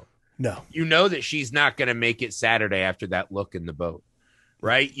solo. No. You know that she's not going to make it Saturday after that look in the boat,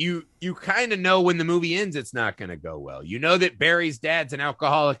 right? You kind of know when the movie ends, it's not going to go well. You know that Barry's dad's an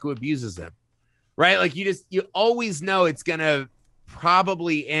alcoholic who abuses him, right? Like you always know it's going to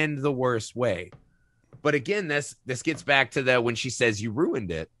probably end the worst way. But again, this gets back to when she says you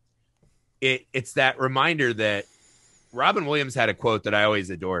ruined it. It's that reminder that Robin Williams had a quote that I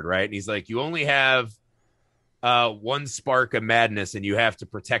always adored, right? And he's like, you only have one spark of madness and you have to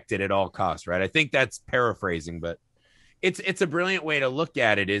protect it at all costs, right? I think that's paraphrasing, but it's a brilliant way to look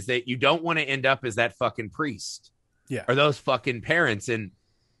at it, is that you don't want to end up as that fucking priest or those fucking parents. And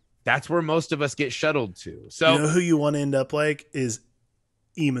that's where most of us get shuttled to. So you know who you want to end up like is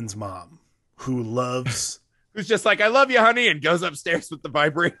Eamon's mom, who loves... who's just like, I love you, honey, and goes upstairs with the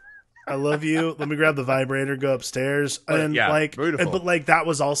vibrator. I love you. Let me grab the vibrator, go upstairs. And beautiful. But like that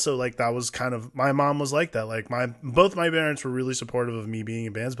was also like that was kind of my mom was like that. Like both my parents were really supportive of me being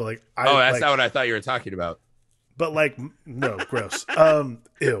in bands, but like that's not what I thought you were talking about. But like no, gross.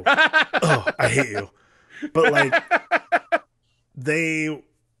 Ew. Oh, I hate you. But like they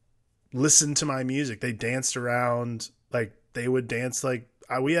listened to my music. They danced around, like they would dance like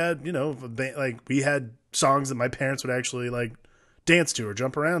we had, we had songs that my parents would actually like dance to or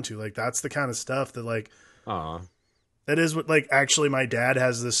jump around to. Like that's the kind of stuff that like that is what, like, actually my dad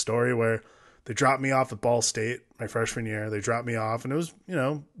has this story where they dropped me off at Ball State my freshman year. They dropped me off and it was,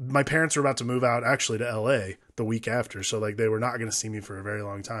 my parents were about to move out actually to LA the week after, so like they were not going to see me for a very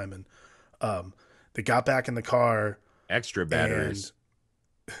long time, and they got back in the car, extra batteries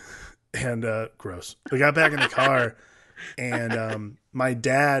and gross. They got back in the car and my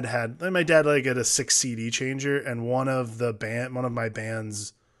dad like had a 6 CD changer, and one of my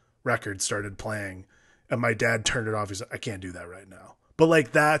band's records started playing, and my dad turned it off. He's like, I can't do that right now. But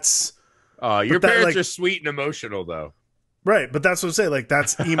like that's your parents are sweet and emotional though. Right, but that's what I'm saying. Like,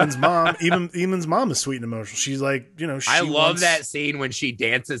 that's Eamon's mom. Eamon's mom is sweet and emotional. She's like, you know, I she love wants... that scene when she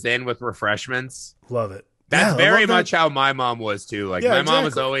dances in with refreshments. Love it. That's Yeah, I very love that. much how my mom was too. Like Yeah, my mom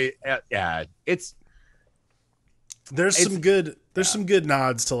was exactly. always, yeah. There's some good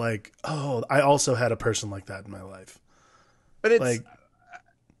nods to like, oh, I also had a person like that in my life. But Like,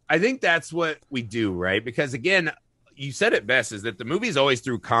 I think that's what we do, right? Because again, you said it best, is that the movie's always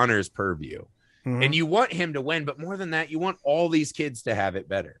through Connor's purview. And you want him to win, but more than that, you want all these kids to have it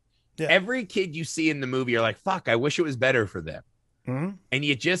better. yeah. Every kid you see in the movie, you're like, fuck, I wish it was better for them. And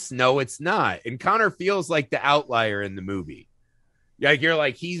you just know it's not. And Connor feels like the outlier in the movie. Like you're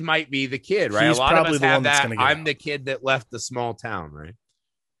like, he might be the kid, right? He's a lot of probably us the have one that's that. gonna get I'm out. the kid that left the small town, right?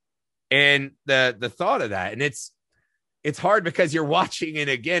 And the thought of that, and it's hard because you're watching it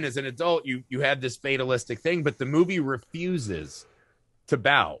again as an adult. You have this fatalistic thing, but the movie refuses to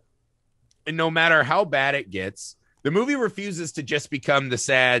bow. And no matter how bad it gets, the movie refuses to just become the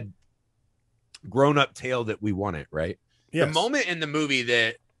sad grown-up tale that we want it, right? Yes. The moment in the movie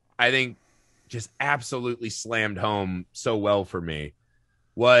that I think just absolutely slammed home so well for me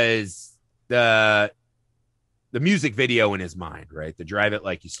was the music video in his mind, right? The Drive It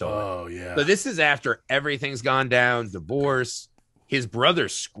Like You Stole It. Oh, yeah. So this is after everything's gone down, divorce. His brother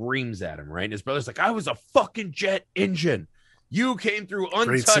screams at him, right? And his brother's like, I was a fucking jet engine. You came through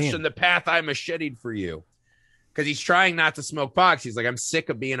untouched on the path I macheted for you. Because he's trying not to smoke pot. He's like, I'm sick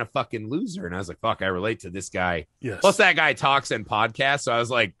of being a fucking loser. And I was like, fuck, I relate to this guy. Yes. Plus, that guy talks in podcasts. So I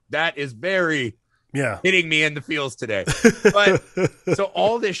was like, that is very hitting me in the feels today. But so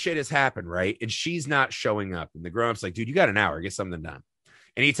all this shit has happened, right? And she's not showing up. And the grown-up's like, dude, you got an hour. Get something done.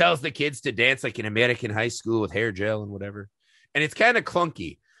 And he tells the kids to dance like in American high school with hair gel and whatever. And it's kind of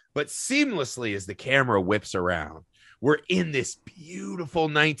clunky, but seamlessly as the camera whips around, we're in this beautiful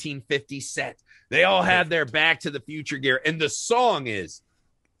 1950s set. They all have their Back to the Future gear. And the song is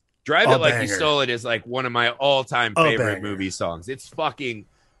Drive It Like You Stole It is like one of my all-time favorite movie songs. It's fucking,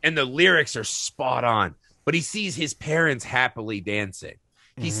 and the lyrics are spot on. But he sees his parents happily dancing.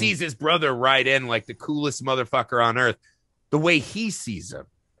 He sees his brother ride in like the coolest motherfucker on earth. The way he sees him.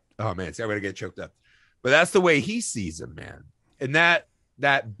 Oh, man, see, I'm going to get choked up. But that's the way he sees him, man. And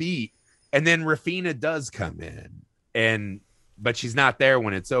that beat. And then Rafina does come in. But she's not there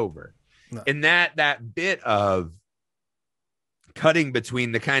when it's over. No. And that bit of cutting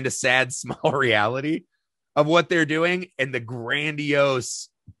between the kind of sad, small reality of what they're doing and the grandiose,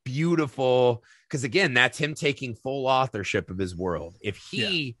 beautiful, because again, that's him taking full authorship of his world. If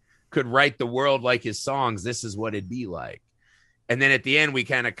he could write the world like his songs, this is what it'd be like. And then at the end, we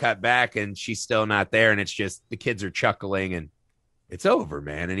kind of cut back and she's still not there. And it's just the kids are chuckling and it's over,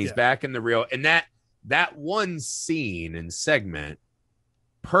 man. And he's back in the real. And that one scene and segment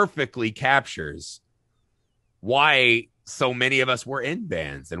perfectly captures why so many of us were in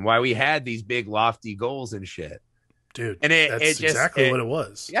bands and why we had these big lofty goals and shit, dude. And that's exactly what it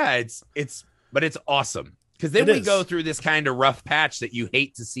was. Yeah, but it's awesome because then we go through this kind of rough patch that you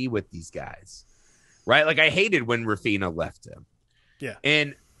hate to see with these guys, right? Like I hated when Rafina left him. Yeah,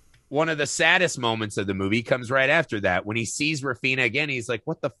 and one of the saddest moments of the movie comes right after that when he sees Rafina again. He's like,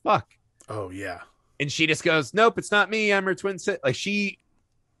 "What the fuck?" Oh yeah, and she just goes, "Nope, it's not me. I'm her twin sister." Like she.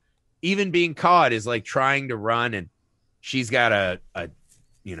 Even being caught is like trying to run, and she's got a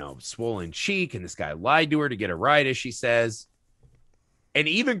swollen cheek, and this guy lied to her to get a ride, as she says. And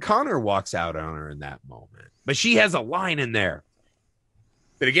even Connor walks out on her in that moment. But she has a line in there.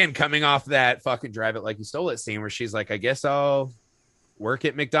 But again, coming off that fucking Drive It Like You Stole It scene where she's like, I guess I'll work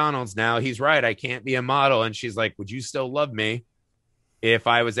at McDonald's now. He's right. I can't be a model. And she's like, would you still love me if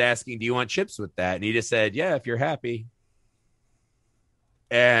I was asking, do you want chips with that? And he just said, yeah, if you're happy.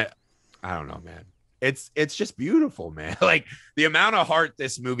 And I don't know, man. It's just beautiful, man. Like the amount of heart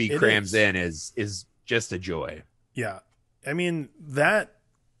this movie crams in is just a joy. Yeah. I mean,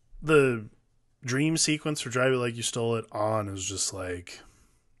 the dream sequence for Drive It Like You Stole It on is just like,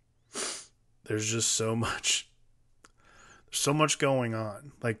 there's just so much going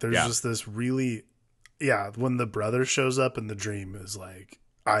on. Like there's just this really, when the brother shows up in the dream is like,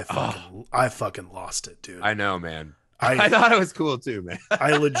 I fucking lost it, dude. I know, man. I thought it was cool too, man.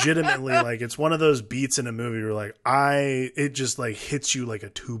 I legitimately like, it's one of those beats in a movie where like it just like hits you like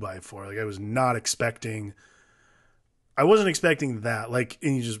a 2x4. Like I wasn't expecting that. Like,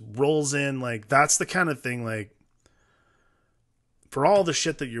 and he just rolls in. Like that's the kind of thing, like for all the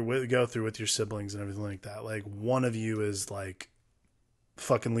shit that you go through with your siblings and everything like that, like one of you is like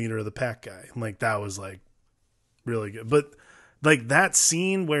fucking leader of the pack guy. And like, that was like really good. But like that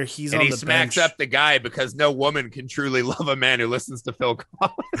scene where he's on the bench. And he smacks up the guy because no woman can truly love a man who listens to Phil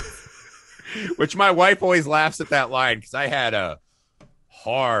Collins. Which my wife always laughs at that line because I had a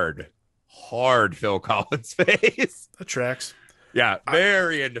hard Phil Collins face. That tracks. Yeah,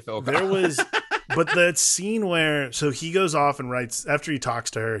 very into Phil There Collins. was, but that scene where, so he goes off and writes, after he talks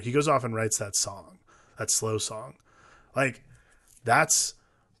to her, he goes off and writes that song, that slow song. Like, that's,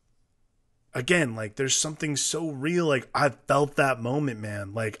 again, like, there's something so real. Like, I felt that moment,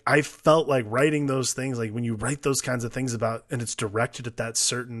 man. Like, I felt like writing those things, like, when you write those kinds of things about, and it's directed at that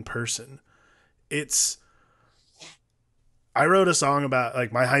certain person, I wrote a song about,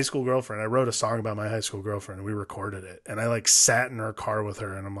 like, my high school girlfriend. I wrote a song about my high school girlfriend, and we recorded it. And I, like, sat in her car with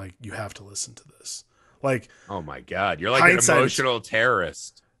her, and I'm like, you have to listen to this. Like, Oh my God. You're like an emotional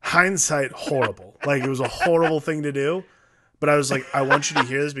terrorist. hindsight, horrible. Like, it was a horrible thing to do. But I was like, I want you to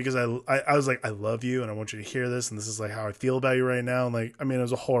hear this because I was like, I love you, and I want you to hear this, and this is, like, how I feel about you right now. And, like, I mean, it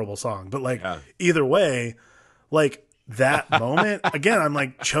was a horrible song. But, like, either way, like, that moment, again, I'm,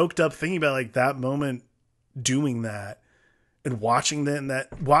 like, choked up thinking about, like, that moment doing that. And watching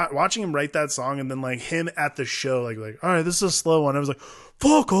watching him write that song, and then like him at the show, like, all right, this is a slow one. I was like,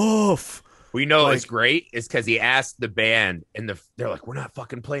 fuck off. We know it's great is because he asked the band, and they're like, we're not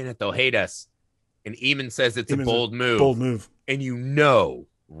fucking playing it. They'll hate us. And Eamon says it's a bold move. Bold move. And you know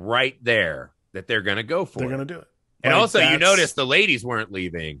right there that they're going to go for it. They're going to do it. And also, you notice the ladies weren't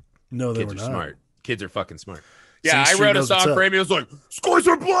leaving. No, they were not. Smart. Kids are fucking smart. Yeah, I wrote a song for Amy. It was like, "Skies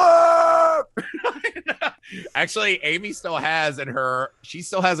are black." Actually, Amy still has she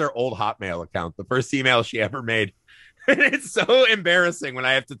still has her old Hotmail account, the first email she ever made. And it's so embarrassing when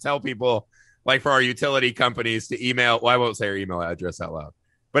I have to tell people, like, for our utility companies to email. Well, I won't say her email address out loud,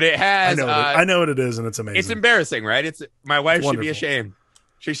 but it has. I know what it is, and it's amazing. It's embarrassing, right? My wife should be ashamed.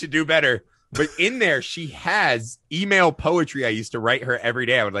 She should do better. But in there, she has email poetry I used to write her every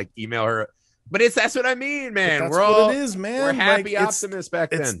day. I would like email her. But that's what I mean, man. That's what it is, man. We're happy optimists back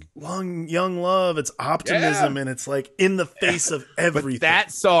then. It's young love. It's optimism, and it's like in the face of everything. But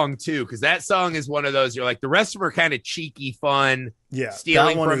that song too, because that song is one of those. You're like, the rest of them are kind of cheeky, fun,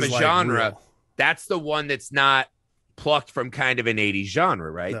 stealing from a genre. Like, that's the one that's not plucked from kind of an 80s genre,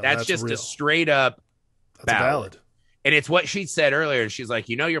 right? No, that's just real. A straight up ballad. And it's what she said earlier. She's like,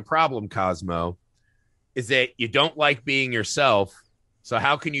 your problem, Cosmo, is that you don't like being yourself. So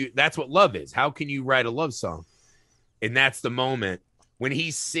how can you, that's what love is. How can you write a love song? And that's the moment when he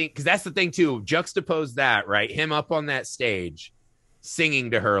sings, because that's the thing too, juxtapose that, right? Him up on that stage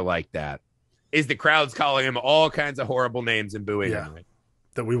singing to her like that is the crowd's calling him all kinds of horrible names and booing him. Right?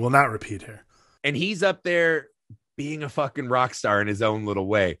 That we will not repeat here. And he's up there being a fucking rock star in his own little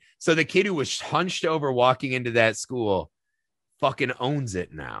way. So the kid who was hunched over walking into that school fucking owns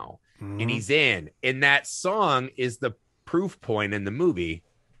it now. Mm-hmm. And he's in. And that song is the proof point in the movie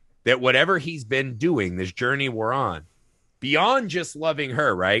that whatever he's been doing, this journey we're on, beyond just loving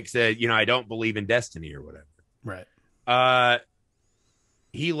her, right? Because I don't believe in destiny or whatever. Right.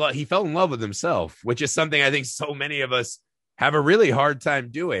 He fell in love with himself, which is something I think so many of us have a really hard time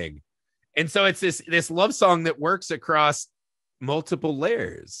doing. And so it's this love song that works across multiple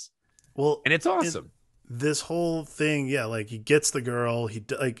layers. Well, and it's awesome. This whole thing, like he gets the girl,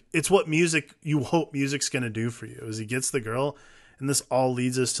 it's what you hope music's going to do for you is he gets the girl. And this all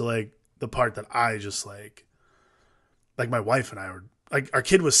leads us to like the part that I just like my wife and I were like, our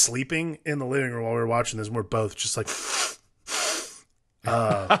kid was sleeping in the living room while we were watching this. And we're both just like,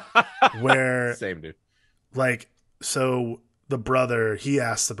 where same dude, like, so the brother, he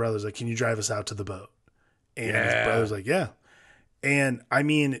asked the brothers, like, can you drive us out to the boat? And his brother's like, yeah. And I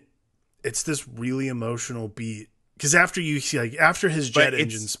mean, it's this really emotional beat because after you see, like, after his jet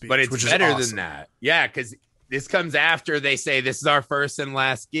engine speech, but it's which better is awesome. Than that. Yeah. Cause this comes after they say, this is our first and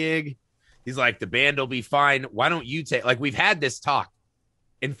last gig. He's like, the band will be fine. Why don't you take, like, we've had this talk,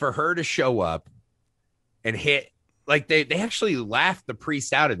 and for her to show up and hit, like, they actually laughed the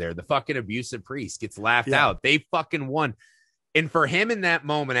priest out of there. The fucking abusive priest gets laughed out. They fucking won. And for him in that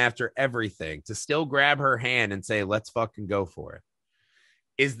moment, after everything, to still grab her hand and say, let's fucking go for it,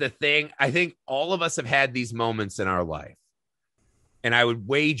 is the thing. I think all of us have had these moments in our life. And I would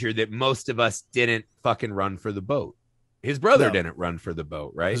wager that most of us didn't fucking run for the boat. His brother didn't run for the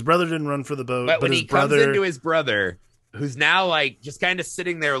boat, right? His brother didn't run for the boat. But when he comes into his brother, who's now like just kind of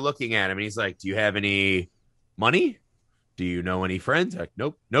sitting there looking at him, and he's like, do you have any money? Do you know any friends? Like,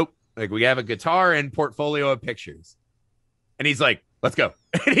 nope. Like, we have a guitar and portfolio of pictures. And he's like, let's go.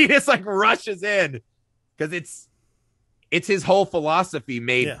 And he just like rushes in because it's his whole philosophy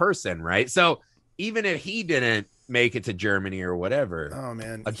made person, right? So even if he didn't make it to Germany or whatever, oh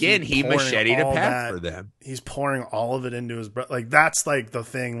man, again, he macheted a path for them. He's pouring all of it into his brother. Like, that's like the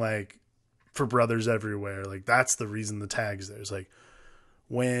thing, like, for brothers everywhere. Like, that's the reason the tag's there. It's like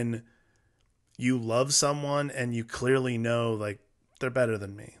when you love someone and you clearly know like they're better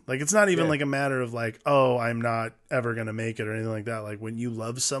than me. Like it's not even like a matter of like, oh, I'm not ever going to make it or anything like that. Like when you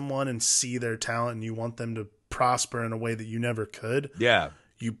love someone and see their talent and you want them to prosper in a way that you never could. Yeah.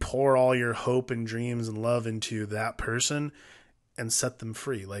 You pour all your hope and dreams and love into that person and set them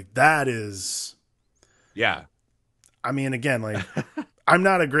free. Like that is, yeah. I mean, again, like I'm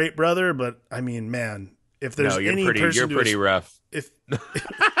not a great brother, but I mean, man, if there's you're pretty rough. If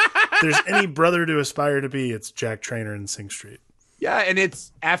there's any brother to aspire to be, it's Jack Trainer in Sing Street. Yeah, and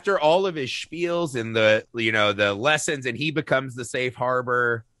it's after all of his spiels and the lessons, and he becomes the safe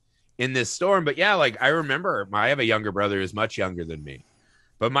harbor in this storm. But yeah, like I remember, I have a younger brother who's much younger than me.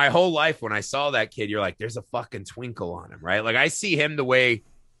 But my whole life, when I saw that kid, you're like, there's a fucking twinkle on him, right? Like I see him the way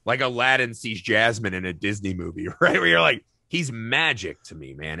like Aladdin sees Jasmine in a Disney movie, right? Where you're like, he's magic to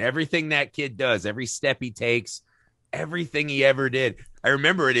me, man. Everything that kid does, every step he takes, everything he ever did. I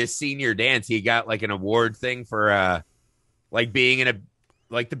remember at his senior dance, he got like an award thing for like being in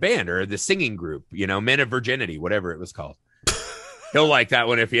the band or the singing group, Men of Virginity, whatever it was called. He'll like that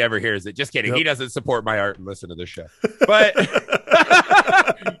one if he ever hears it. Just kidding. Yep. He doesn't support my art and listen to this show. But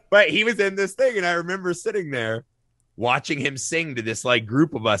but he was in this thing, and I remember sitting there watching him sing to this like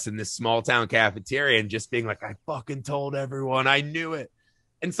group of us in this small town cafeteria and just being like, I fucking told everyone, I knew it.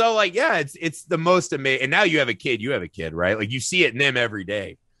 And so like, yeah, it's the most amazing. And now you have a kid, right? Like you see it in them every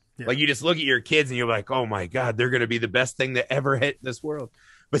day. Yeah. Like you just look at your kids and you're like, oh my God, they're going to be the best thing that ever hit this world.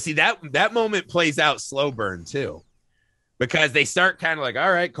 But see, that moment plays out slow burn too, because they start kind of like,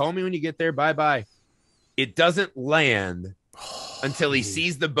 all right, call me when you get there. Bye-bye. It doesn't land until he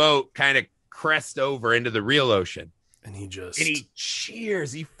sees the boat kind of crest over into the real ocean. And he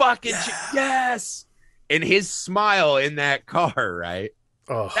cheers. He fucking yes. And his smile in that car, right?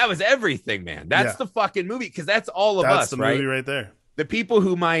 Oh, that was everything, man. That's the fucking movie, because that's all of us, that's the movie right there. The people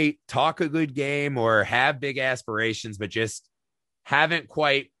who might talk a good game or have big aspirations, but just haven't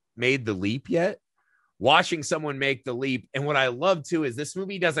quite made the leap yet. Watching someone make the leap. And what I love too is this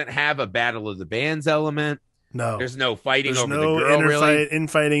movie doesn't have a battle of the bands element. No, there's no fighting over the girl. Really,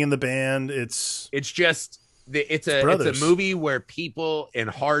 infighting in the band. It's just it's a movie where people in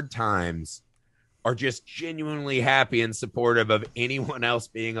hard times are just genuinely happy and supportive of anyone else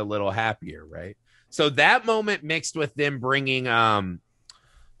being a little happier, right? So that moment mixed with them bringing the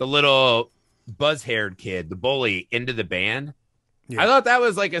little buzz-haired kid, the bully, into the band. Yeah. I thought that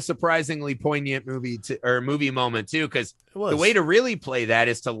was like a surprisingly poignant movie moment too, because the way to really play that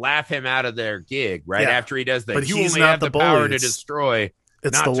is to laugh him out of their gig right after he does that. But you he's only not have the power bully. to destroy,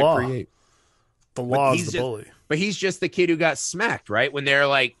 it's not the to law. create. The law is the bully. But he's just the kid who got smacked, right? When they're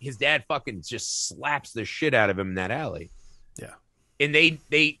like, his dad fucking just slaps the shit out of him in that alley. Yeah. And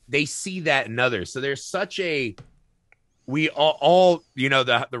they see that in others. So there's such a, we all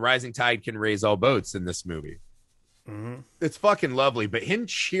the rising tide can raise all boats in this movie. Mm-hmm. It's fucking lovely. But him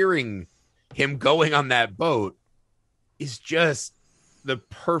cheering him going on that boat is just the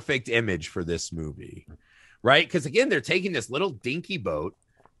perfect image for this movie, right? Because again, they're taking this little dinky boat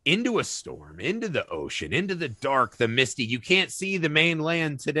into a storm, into the ocean, into the dark, the misty. You can't see the main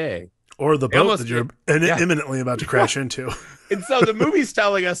land today. Or the boat that you're imminently about to crash into. And so the movie's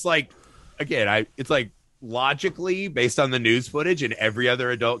telling us, like, again, it's like logically based on the news footage and every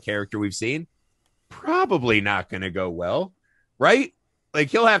other adult character we've seen, probably not going to go well, right? Like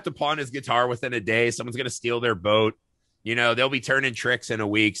he'll have to pawn his guitar within a day. Someone's going to steal their boat. They'll be turning tricks in a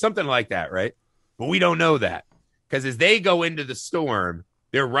week, something like that, right? But we don't know that, because as they go into the storm,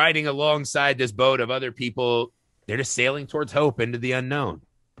 they're riding alongside this boat of other people. They're just sailing towards hope into the unknown.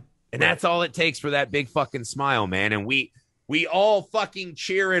 And that's all it takes for that big fucking smile, man. And we all fucking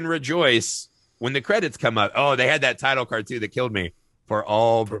cheer and rejoice when the credits come up. Oh, they had that title card too that killed me. For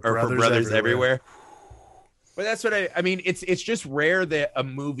brothers everywhere. But that's what I mean. It's just rare that a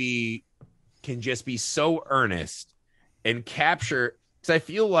movie can just be so earnest and capture, because I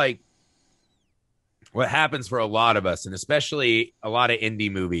feel like what happens for a lot of us, and especially a lot of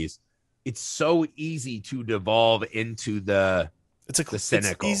indie movies, it's so easy to devolve into the cynical.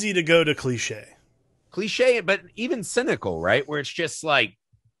 It's easy to go to cliche, but even cynical, right? Where it's just like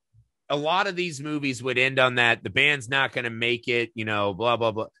a lot of these movies would end on that. The band's not going to make it, blah,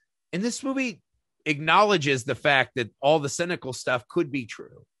 blah, blah. And this movie acknowledges the fact that all the cynical stuff could be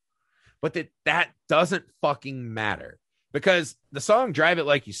true, but that doesn't fucking matter, because the song Drive It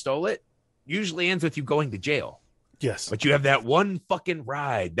Like You Stole It usually ends with you going to jail. Yes. But you have that one fucking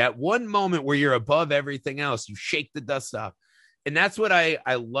ride, that one moment where you're above everything else. You shake the dust off. And that's what I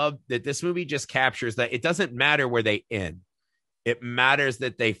love, that this movie just captures, that it doesn't matter where they end. It matters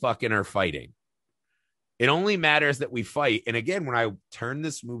that they fucking are fighting. It only matters that we fight. And again, when I turn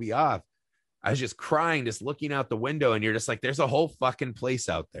this movie off, I was just crying, just looking out the window, and you're just like, there's a whole fucking place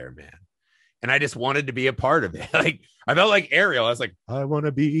out there, man. And I just wanted to be a part of it. Like, I felt like Ariel. I was like, I want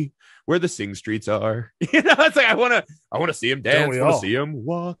to be where the sing streets are. You know, it's like, I want to see him dance. I want to see him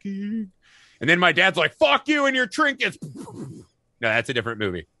walking. And then my dad's like, fuck you and your trinkets. No, that's a different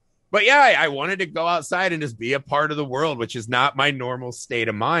movie. But yeah, I wanted to go outside and just be a part of the world, which is not my normal state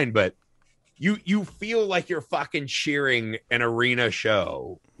of mind. But you feel like you're fucking cheering an arena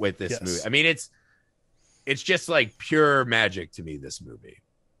show with this movie. I mean, it's just like pure magic to me, this movie.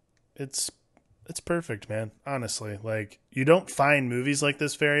 It's perfect, man. Honestly, like, you don't find movies like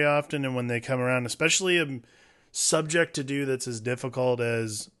this very often, and when they come around, especially a subject to do that's as difficult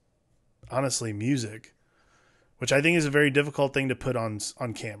as, honestly, music, which I think is a very difficult thing to put on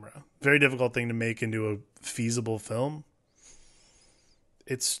camera, very difficult thing to make into a feasible film.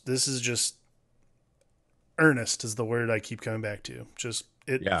 This is just earnest is the word I keep coming back to. Just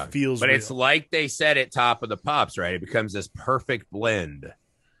feels, but real. It's like they said at Top of the Pops, right? It becomes this perfect blend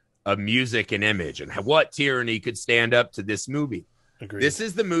of music and image, and what tyranny could stand up to this movie. Agreed. This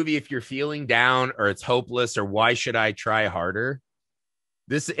is the movie if you're feeling down or it's hopeless or why should I try harder.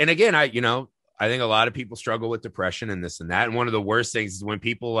 And again, I think a lot of people struggle with depression and this and that, and one of the worst things is when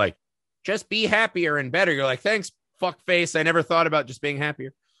people like, just be happier and better. You're like, thanks, fuckface, I never thought about just being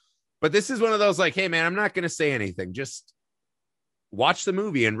happier. But this is one of those like, hey man, I'm not going to say anything, just watch the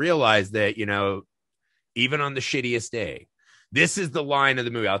movie and realize that, even on the shittiest day, this is the line of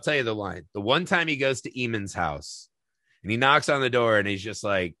the movie. I'll tell you the line. The one time he goes to Eamon's house and he knocks on the door and he's just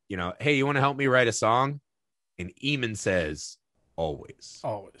like, hey, you want to help me write a song? And Eamon says, always.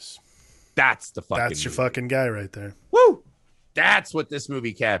 Always. That's the fucking That's your fucking guy right there. Woo! That's what this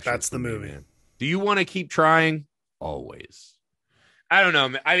movie captures. That's the movie. Man. Do you want to keep trying? Always. I don't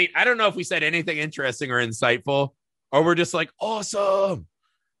know. I mean, I don't know if we said anything interesting or insightful, or we're just like, awesome.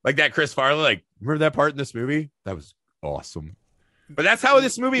 Like that Chris Farley, like, remember that part in this movie? That was awesome. But that's how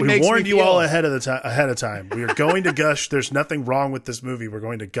this movie makes me feel. We warned you all ahead of time. We are going to gush. There's nothing wrong with this movie. We're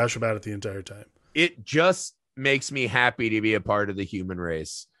going to gush about it the entire time. It just makes me happy to be a part of the human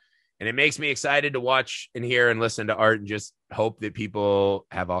race. And it makes me excited to watch and hear and listen to art and just hope that people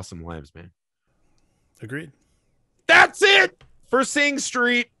have awesome lives, man. Agreed. That's it for Sing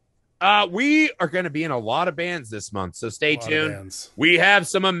Street. We are going to be in a lot of bands this month, so stay tuned. We have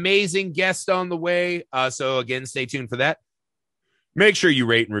some amazing guests on the way. So again, stay tuned for that. Make sure you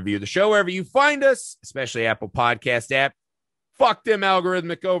rate and review the show wherever you find us, especially Apple Podcast app. Fuck them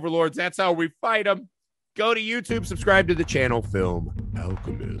algorithmic overlords. That's how we fight them. Go to YouTube, subscribe to the channel, Film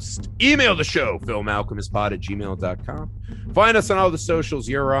Alchemist. Email the show, filmalchemistpod@gmail.com. Find us on all the socials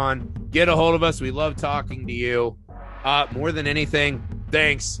you're on. Get a hold of us. We love talking to you. More than anything,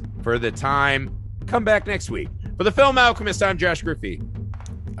 thanks for the time. Come back next week. For the Film Alchemist, I'm Josh Griffey.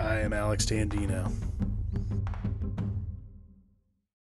 I am Alex Tandino.